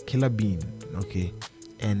Bean. Okay.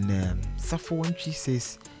 And Safo, when she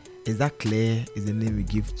says, is that Claire is the name we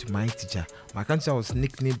give to my teacher? My teacher was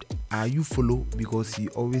nicknamed Are You Follow, because he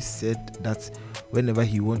always said that whenever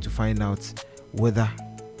he wants to find out whether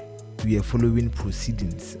we are following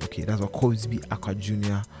proceedings. Okay, that's what Cosby Aqua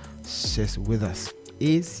Jr. shares with us.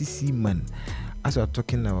 ACC man, as we are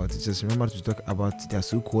talking about teachers, remember to talk about their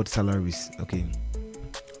so-called salaries. Okay,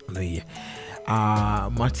 my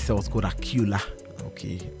teacher was called Akula.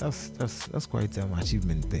 Okay, that's quite an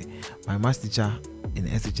achievement there. My math teacher in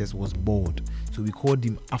SHS was bald, so we called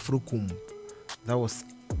him Afrokum. That was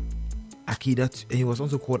Akida, and he was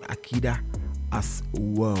also called Akida as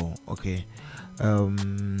well. Okay,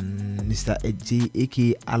 Mr. Ej,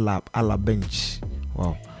 aka Ala Bench.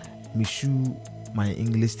 Wow, Mishu, my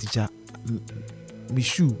English teacher.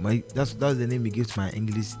 Mishu, that's the name he gave to my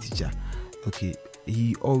English teacher. Okay,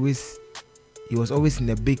 he was always in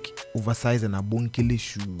a big, oversized and a bonkele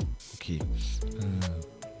shoe. Okay.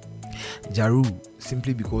 Jaru,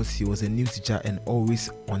 simply because he was a new teacher and always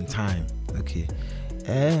on time. Okay.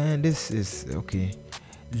 And this is okay.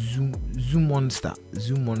 Zoom Monster,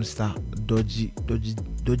 Dodgy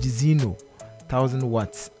Zeno, 1000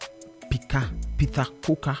 watts, Peter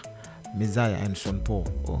Coca, Messiah, and Sean Paul.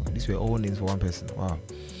 Oh, these were all names for one person. Wow.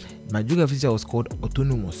 My geography teacher was called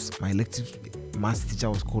Autonomous. My elective maths teacher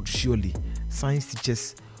was called Shioli. Science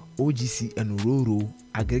teachers OGC and Roro.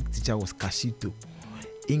 Agric teacher was Kashito.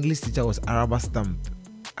 English teacher was Araba Stamp.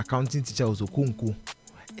 Accounting teacher was Okonko.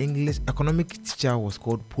 English economic teacher was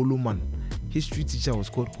called Poloman. History teacher was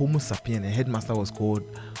called Homo sapien, and headmaster was called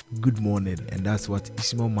Good Morning. And that's what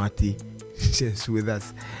Ishmael Mate shares with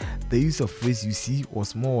us. The use of phrase you see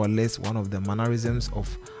was more or less one of the mannerisms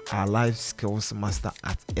of our life skills master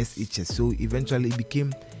at SHS. So eventually it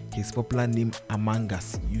became his popular name among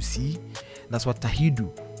us. You see, that's what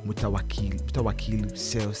Tahidu Mutawakil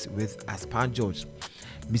shares with us. Pa George,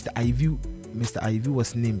 Mr. Mr. Ivy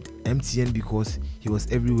was named MTN because he was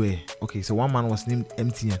everywhere. Okay, so one man was named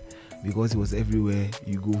MTN because he was everywhere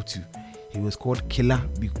you go to. He was called Killer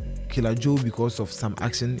Joe because of some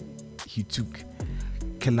action he took.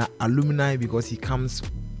 Killer Alumni because he comes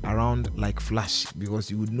around like Flash, because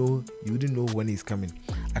you wouldn't know when he's coming.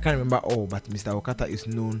 I can't remember all, but Mr. Okata is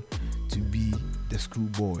known to be the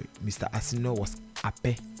schoolboy. Mr. Asino was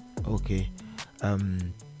Ape. Okay.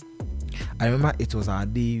 I remember it was our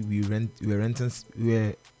day. We rented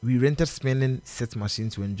spinning set machine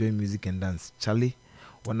to enjoy music and dance. Charlie,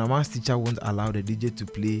 when a maths teacher won't allow the DJ to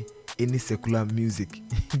play any secular music.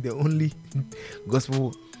 the only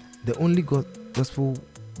gospel the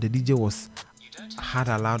DJ had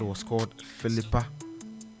allowed was called Philippa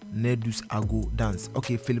Nedus Ago Dance.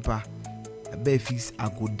 Okay, Philippa Befi's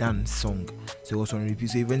Ago Dance song. So it was on repeat.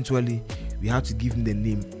 So eventually we had to give him the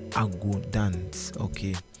name Ago Dance.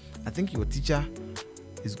 Okay. I think your teacher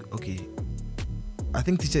is okay. I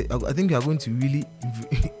think you are going to really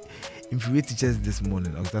infuriate teachers this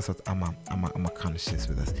morning. Okay, that's what I'm conscious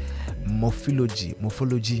with us. Morphology,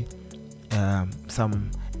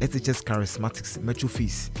 some SHS charismatics,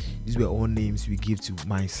 Metroface. These were all names we gave to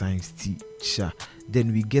my science teacher.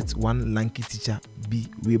 Then we get one lanky teacher, B,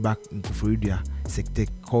 way back in Kuforidia sector,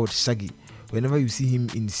 called Shaggy. Whenever you see him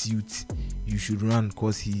in suit, you should run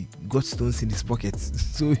because he got stones in his pockets.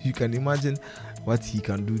 So you can imagine what he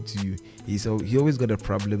can do to you. He always got a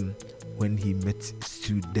problem when he met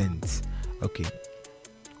students. Okay.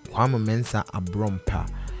 Kwame Mensah Abrompa.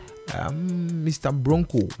 Mr.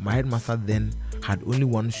 Bronco, my headmaster then, had only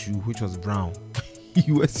one shoe, which was brown.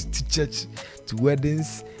 He went to church, to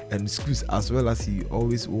weddings and schools, as well as he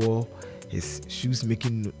always wore his shoes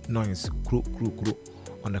making noise, croak,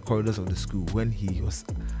 on the corridors of the school when he was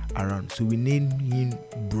around. So we named him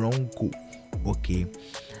Bronco. Okay.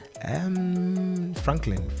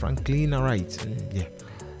 Franklin, alright. Yeah.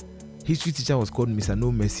 History teacher was called Mr.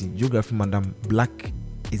 No Mercy. Geography Madam Black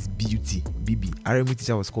is Beauty, BB. RME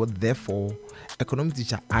teacher was called Therefore. Economic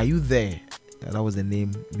teacher, Are You There? That was the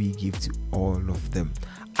name we gave to all of them.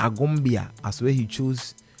 Agombia, as where he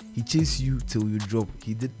chased you till you drop.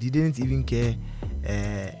 He didn't even care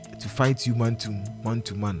to fight you man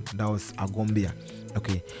to man. That was Agombia.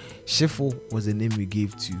 Okay. Shefo was the name we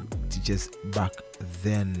gave to teachers back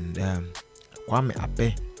then. Kwame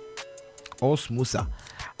Ape, Osmusa,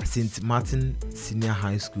 St. Martin Senior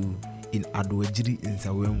High School in Adwejiri in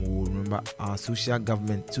Sawem. We'll remember our social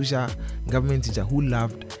government teacher who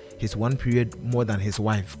loved his one period more than his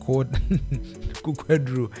wife, called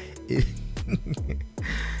Kukwedru.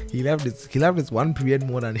 He loved his one period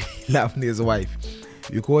more than he loved his wife.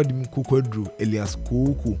 We called him Kukwedru Elias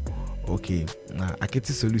Kuku. Okay,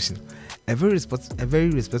 Aketi solution. A very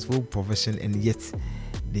respectful profession, and yet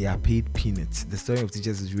they are paid peanuts. The story of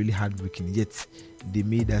teachers is really hardworking, yet they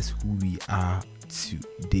made us who we are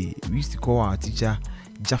today. We used to call our teacher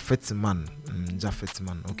Jaffet Man.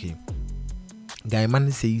 Okay. Guy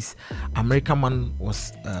Man says American Man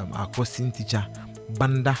was our costing teacher.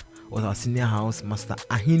 Banda was our senior house master.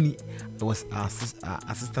 Ahini was our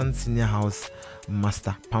assistant senior house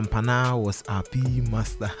master. Pampana was our PE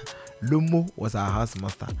master. Lomo was our house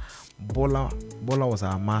master. Bola was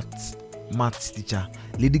our maths teacher.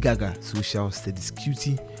 Lady Gaga, social studies.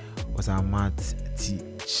 Cutie was our maths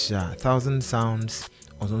teacher. Thousand Sounds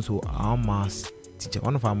was also our maths teacher.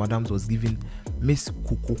 One of our madams was given Miss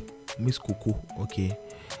Coco. Okay.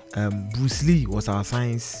 Bruce Lee was our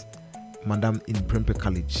science madam in Prempeh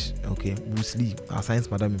College. Okay. Bruce Lee, our science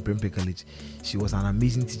madam in Prempeh College. She was an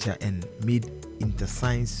amazing teacher and made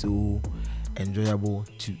inter-science so enjoyable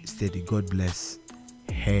to study. God bless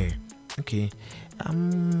her. Okay.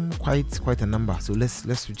 Quite a number. So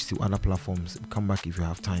let's switch to other platforms. Come back if you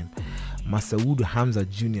have time. Masawood Hamza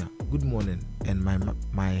Jr. Good morning. And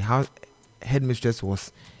my headmistress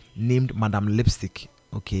was named Madam Lipstick.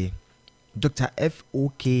 Okay. Dr.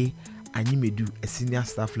 F.O.K. Anyimedu, a senior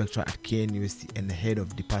staff lecturer at KN University and the head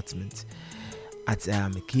of department at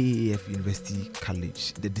KAF University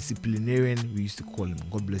College. The disciplinarian, we used to call him.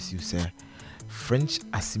 God bless you, sir. French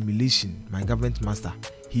assimilation, my government master.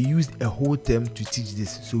 He used a whole term to teach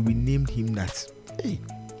this, so we named him that. Hey,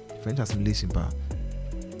 French assimilation, pa.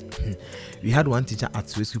 We had one teacher at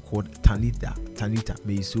school called Tanita.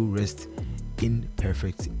 May he so rest in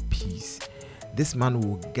perfect peace. This man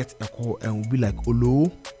will get a call and will be like Olo,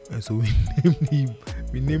 and so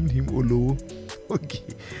we named him Olo.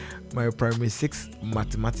 Okay. My primary 6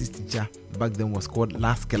 mathematics teacher back then was called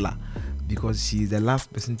Last Keller because she is the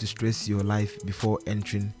last person to stress your life before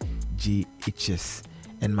entering JHS.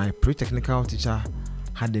 And my pre-technical teacher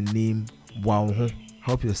had the name Wow.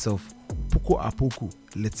 Help yourself. Poko Apoku,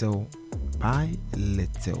 little by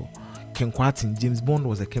little. Ken Quatin, James Bond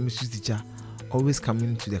was a chemistry teacher, always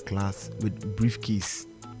coming to the class with briefcase.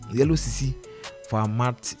 Yellow CC for our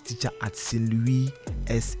math teacher at St. Louis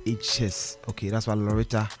SHS. Okay, that's why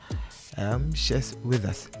Loretta shares with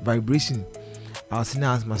us. Vibration. Our senior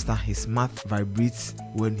house master, his mouth vibrates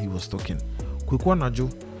when he was talking. Kwekwa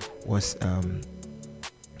Najo was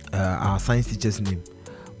our science teacher's name.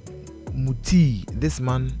 Muti, this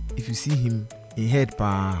man, if you see him in head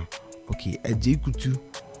pa, okay, Ejekutu,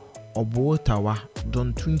 Obotawa,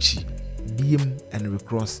 Don Tunchi, BM, and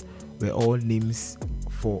Recross were all names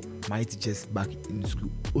for my teachers back in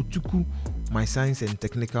school. Otuku, my science and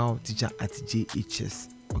technical teacher at JHS.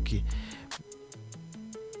 Okay.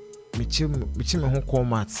 Michim home call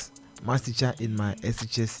maths teacher in my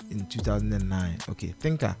SHS in 2009. Okay.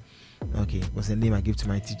 Thinker. Okay, what's the name I give to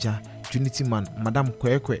my teacher? Trinity Man, Madam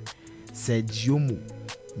Kwekwe, said Giomo,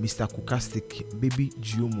 Mr. Kukastik, Baby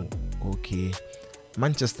Giomo. Okay.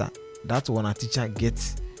 Manchester, that's when a teacher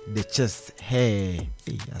gets the chest hair.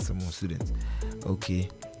 Hey, as a more student. Okay.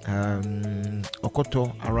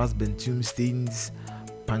 Okoto, Aras Bentum, Stains,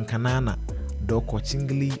 Pankanana, Doko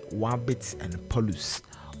Chingli, Wabit, and Polus,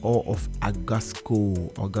 all of Agasco.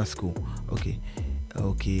 Okay.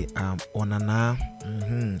 Onana,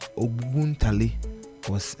 Oguntale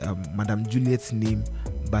was Madam Juliet's name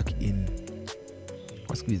back in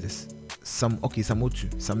what school is this?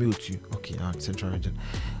 Samiotu. Okay, Central Region.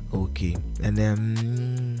 Okay, and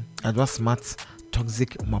then Advanced Maths,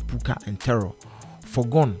 Toxic, Mapuka, and Terror.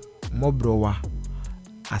 Forgone, Mobrowa,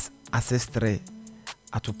 as Ancestre,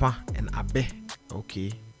 Atopa, and Abe.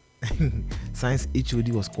 Okay. Science HOD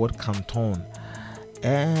was called Canton.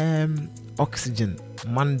 Oxygen,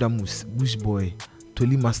 Mandamus, Bushboy,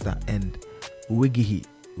 Toli Master, and Wegihi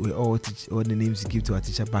were all the names you give to our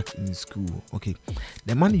teacher back in school. Okay,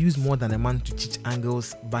 the man used more than a man to teach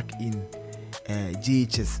angles back in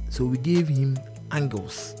JHS, so we gave him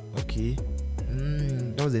angles. Okay,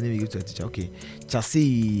 that was the name we gave to our teacher. Okay,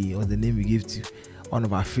 Chassis was the name we gave to one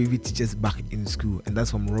of our favorite teachers back in school, and that's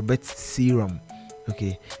from Robert Seram.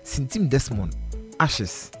 Okay, Sintim Desmond,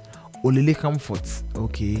 Ashes, Olele Comfort.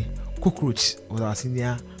 Okay. Cockroach was our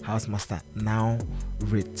senior housemaster, now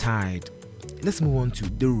retired. Let's move on to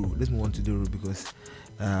Deru. Because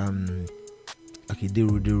okay,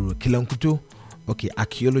 Deru. Kilankuto, okay,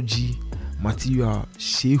 archaeology, material,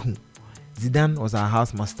 Shehu. Zidane was our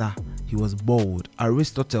housemaster. He was bald.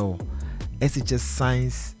 Aristotle, SHS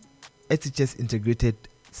science, SHS integrated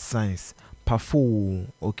science. Pafo,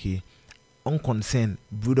 okay. Unconcerned,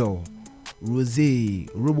 Brutal, Rose,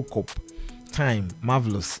 Robocop, Time,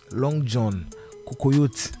 Marvelous, Long John,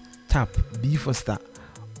 Kokoyot, Tap, B Foster,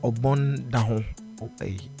 Obon Dahon.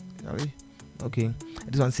 Okay.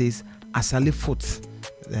 This one says Asale Foot,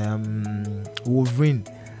 Wolverine,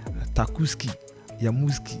 Takuski,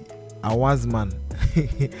 Yamuski, Awazman.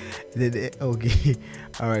 Okay,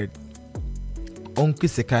 alright. Uncle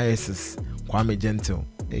Sekaisis, Kwame Gentle.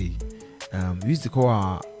 Hey, we used to call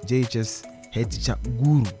our JHS head teacher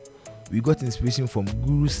Guru. We got inspiration from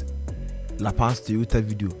Guru's La Paz Toyota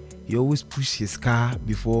video. He always push his car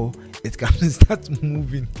before it can start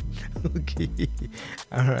moving. Okay,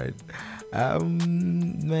 all right.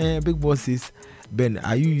 My big boss says, Ben,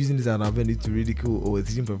 are you using this as an avenue to ridicule or a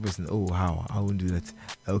teaching profession? Oh, how? I won't do that.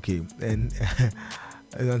 Okay, and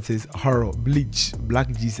everyone says horror, Bleach, Black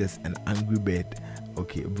Jesus, and Angry Bird.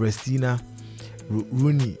 Okay, Brestina,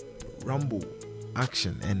 Rooney, Rambo,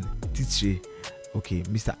 Action, and Titre. Okay,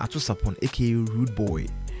 Mr. Atosapon, aka Rude Boy.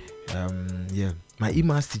 Yeah, my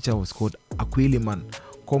email teacher was called Aquiliman.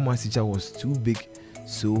 Commerce teacher was too big,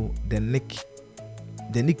 so the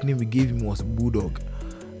nickname we gave him was Bulldog.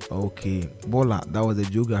 Okay, Bola, that was the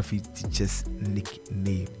geography teacher's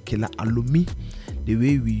nickname. Killer Alumi, the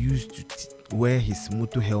way we used to wear his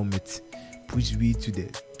motor helmet, please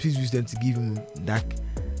use them to give him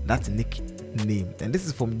that nickname. And this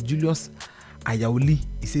is from Julius Ayauli.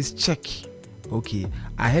 He says check. Okay,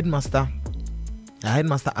 our headmaster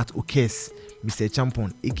at Okes, Mr.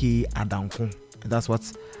 Champon, aka Adankon. That's what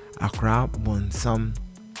Accra Bonsam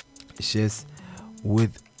shares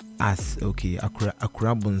with us. Okay,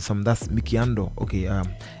 Accra Bonsam, that's Mickey Ando. Okay,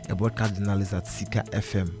 a broadcast journalist at Sika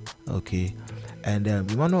FM. Okay, and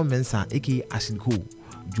Emmanuel Mensah, aka Ashiko,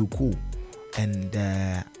 Joko, and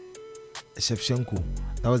Shevchenko.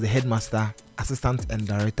 That was the headmaster, assistant, and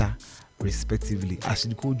director, respectively.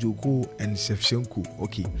 Ashiko, Joko, and Shevchenko.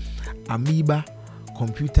 Okay, Amoeba,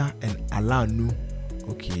 Computer, and Alanu.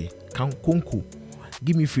 Okay, Konko,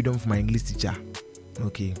 give me freedom for my English teacher.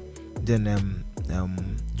 Okay, then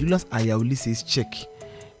Julius Ayauli says check.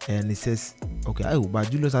 and it says, okay, oh, but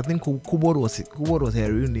Julius, I think Kubod was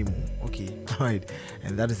her real name. Okay, all right,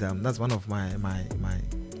 and that's one of my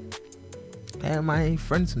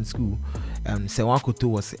friends in school. Sewakoto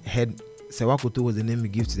was the name we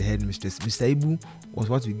give to the headmistress. Mr. Ibu was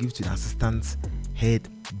what we give to the assistant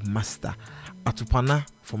headmaster. Atupana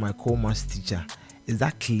for my co-maths teacher. Is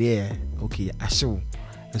that clear? Okay, Asho,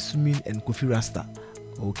 assuming and Kofi Rasta.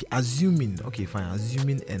 Okay, assuming. Okay, fine.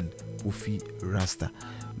 Assuming and Kofi Rasta.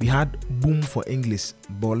 We had Boom for English,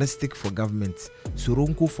 Ballistic for government,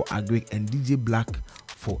 Soronko for agric, and DJ Black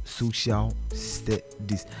for social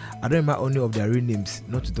studies. I don't remember only of their real names,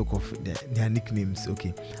 not to talk of their nicknames.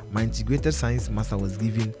 Okay, my integrated science master was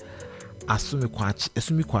given Asumi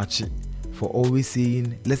Kwachi for always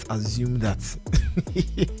saying, let's assume that.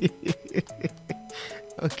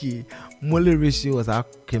 Okay, Mole Ratio was our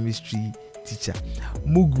chemistry teacher.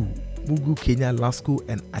 Mugu Kenya Lasco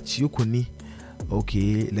and Achiokoni.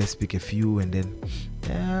 Okay, let's pick a few and then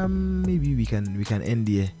maybe we can end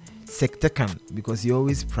here. Sectecan, because he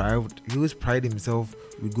always pride himself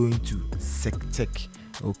with going to Sectec.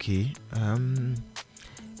 Okay,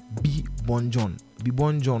 B Bon John,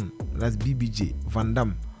 that's BBJ, Van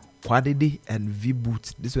Dam, Quadede and V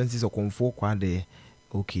Boot. This one is a comfort Quade.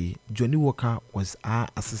 Okay, Johnny Walker was our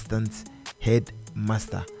assistant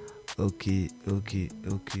headmaster. Okay.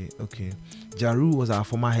 Jaru was our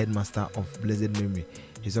former headmaster of blessed memory.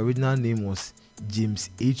 His original name was James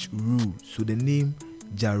H. Rue. So the name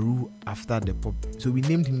Jaru after so we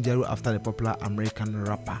named him Jaru after the popular American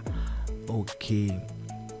rapper. Okay.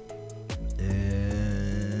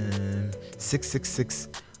 666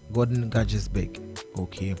 Gordon Gadgesbeck.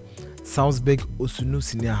 Okay. Salzburg Osunu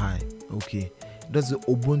Senior High. Okay. That's the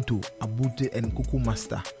Ubuntu, Abute and Kuku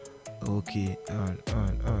Master. Okay.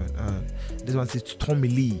 This one says Tommy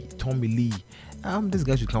Lee. This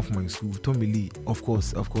guy should come from my school. Tommy Lee, of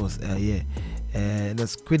course. Yeah. The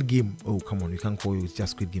Squid Game. Oh, come on, you can't call it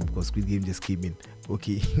just Squid Game because Squid Game just came in.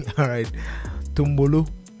 Okay. All right. Tombolo.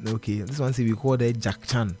 Okay. This one says we call that Jack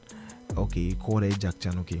Chan. Okay.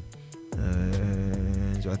 Okay.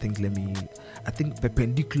 So I think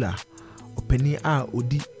perpendicular. Openi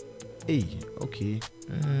Odi. Hey. Okay.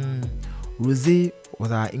 Rose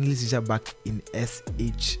was our English teacher back in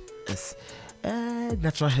SHS.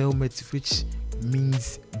 Natural helmet, which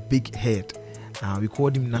means big head. We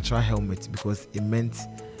called him Natural Helmet because it meant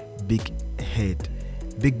big head.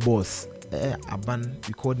 Big Boss. Aban,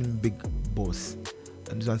 we called him Big Boss.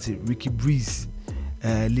 And this one say Ricky Breeze.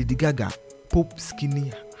 Lady Gaga. Pope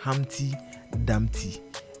Skinny Humpty Dumpty.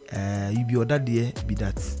 You be ordered there, be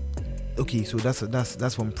that. Okay, so that's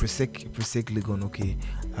from Presec Legon. Okay,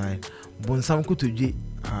 alright. Bonsam Kutoje,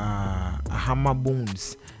 Ahama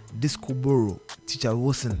Bones, Disco Boro, Teacher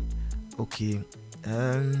Wilson. Okay,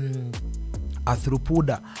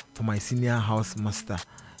 Arthropoda for my senior house master,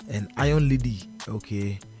 and Iron Lady.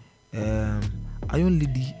 Okay, Iron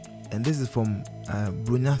Lady, and this is from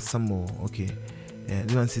Brunya Samo. Okay,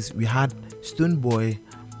 this one says we had Stone Boy,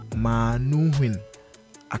 Manuhin,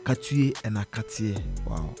 Akatue and Akatie.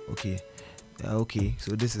 Wow. Okay. Okay.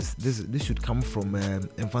 So this should come from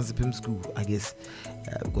Infancy School, I guess,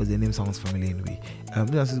 because the name sounds familiar anyway.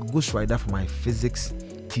 This is Ghost Rider for my physics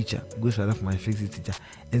teacher.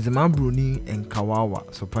 And Zaman Bruni and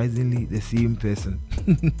Kawawa, surprisingly the same person.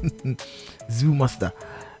 Zoo Master.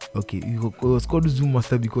 Okay, he was called Zoo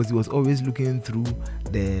Master because he was always looking through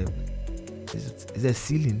the is there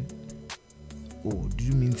ceiling? Oh, do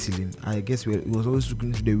you mean ceiling? I guess he was always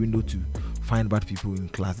looking through the window to find bad people in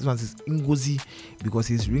class. This one says Ngozi because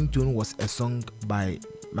his ringtone was a song by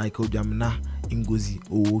Michael Jamna Ngozi.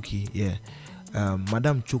 Oh, okay, yeah.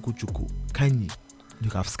 Madam Choco Kanyi. You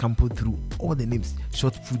have scampered through all the names.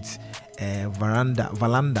 Short Foot, Valanda.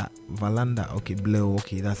 Okay, Bleo.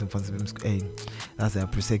 Okay, that's in fancy. That's a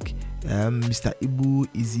Presec. Mr. Ibu,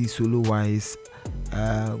 Easy Solo Wise,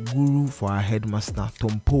 Guru for our headmaster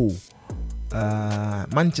Tompo.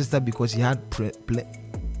 Manchester because he had plenty.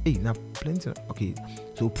 Okay,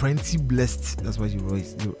 so Plenty Blessed. That's what he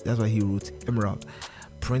wrote. Emerald.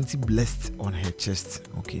 Plenty Blessed on her chest.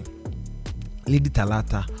 Okay. Lady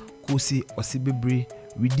Talata, Kosi Osibibri,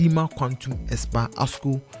 Redeemer Quantum Espa,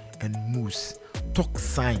 Asko, and Moose. Talk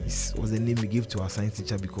Science was the name we gave to our science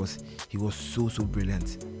teacher because he was so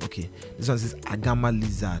brilliant. Okay, this one says Agama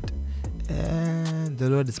Lizard. The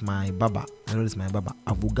Lord is my Baba.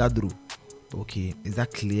 Avogadro. Okay, is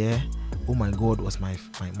that clear? Oh my God, was my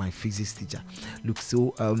physics teacher. Look,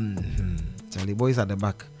 so Charlie, boys at the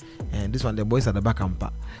back, and this one the boys at the back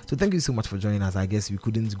ampa. So thank you so much for joining us. I guess we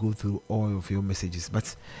couldn't go through all of your messages,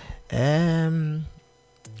 but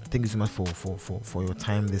thank you so much for your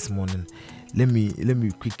time this morning. Let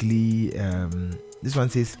me quickly. This one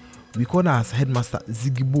says we call our headmaster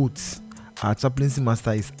Ziggy Boots. Our chaplaincy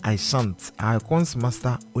master is Aishant. Our cons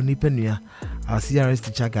master Onipenua. Our CRS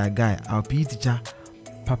teacher Guy. Our PE teacher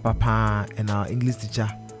Papa, and our English teacher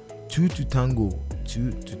 2 to Tango.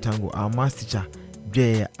 Our math teacher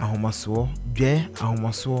Jay Ahomaso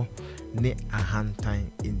ne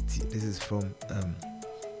Ahantan Inti. This is from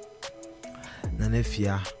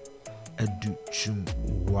Nanefia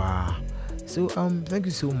Educhumwa. So thank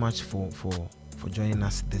you so much for joining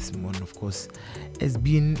us this morning. Of course, it's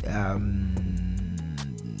been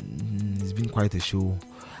quite a show.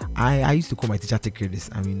 I used to call my teacher Tekredis.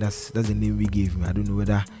 I mean, that's the name we gave him. I don't know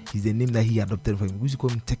whether it's the name that he adopted for him. We used to call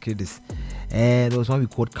him Tekredis. And there was one we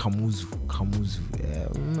called Kamuzu.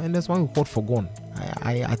 And there's one we called Forgone.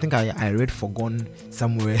 I think I read Forgone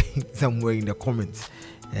somewhere in the comments.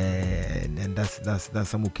 And that's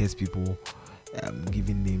some OKS people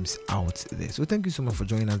giving names out there. So thank you so much for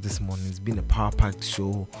joining us this morning. It's been a power-packed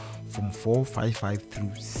show from 4:55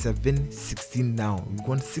 through 7:16 now. We've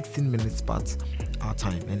gone 16 minutes past our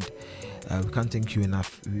time, and we can't thank you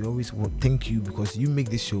enough. We always want to thank you because you make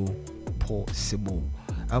this show possible.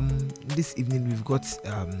 This evening we've got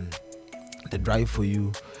the drive for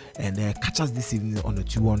you, and catch us this evening on the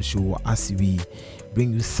 2-1 show as we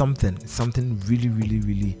bring you something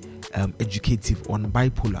really educative on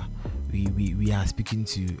bipolar. We are speaking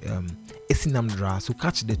to Esinamdra. So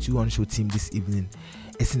catch the 2-1 show team this evening,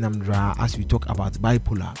 Esinamdra, as we talk about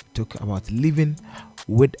bipolar, talk about living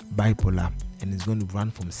with bipolar, and it's going to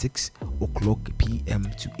run from 6 o'clock p.m.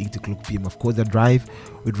 to 8 o'clock p.m. Of course, the drive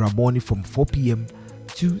with Raboni from 4 p.m.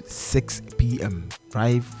 to 6 p.m.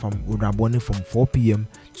 Drive with Raboni from 4 p.m.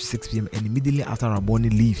 to 6 p.m. and immediately after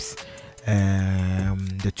Raboni leaves,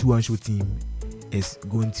 the 2-1 show team is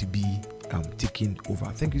going to be taking over.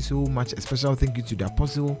 Thank you so much. A special thank you to the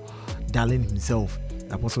Apostle Darling himself.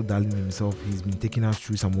 He's been taking us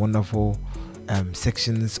through some wonderful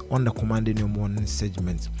sections on the Command in Your Morning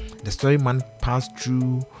segment. The story man passed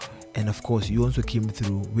through, and of course you also came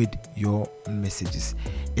through with your messages.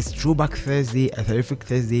 It's Throwback Thursday, a terrific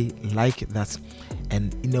Thursday like that.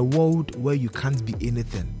 And in a world where you can't be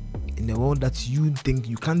anything, in a world that you think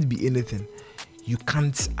you can't be anything, you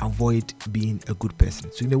can't avoid being a good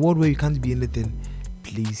person. So in a world where you can't be anything,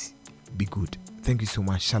 please be good. Thank you so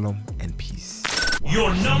much. Shalom and peace.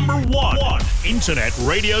 Your number one internet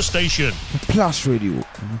radio station. Plus Radio.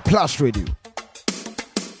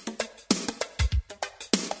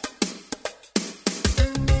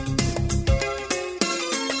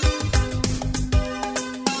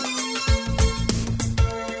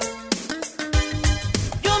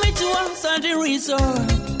 You me to answer the reason.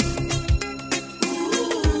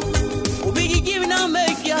 Now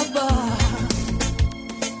make your bar.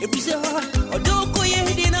 If you say, or do go ye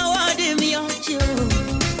dinner, what do me on you?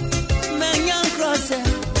 Man, young crosser,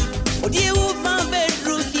 or do you want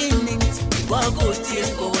bedroom in it? What go to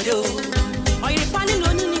you? Are you planning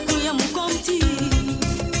on any Kuyam Conti?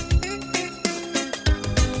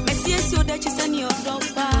 Messieurs, your Dutch and your dog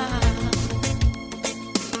bar.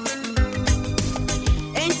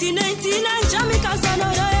 1999, Jamaica,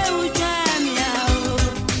 Sanada.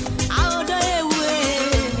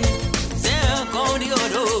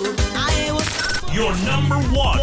 Your number one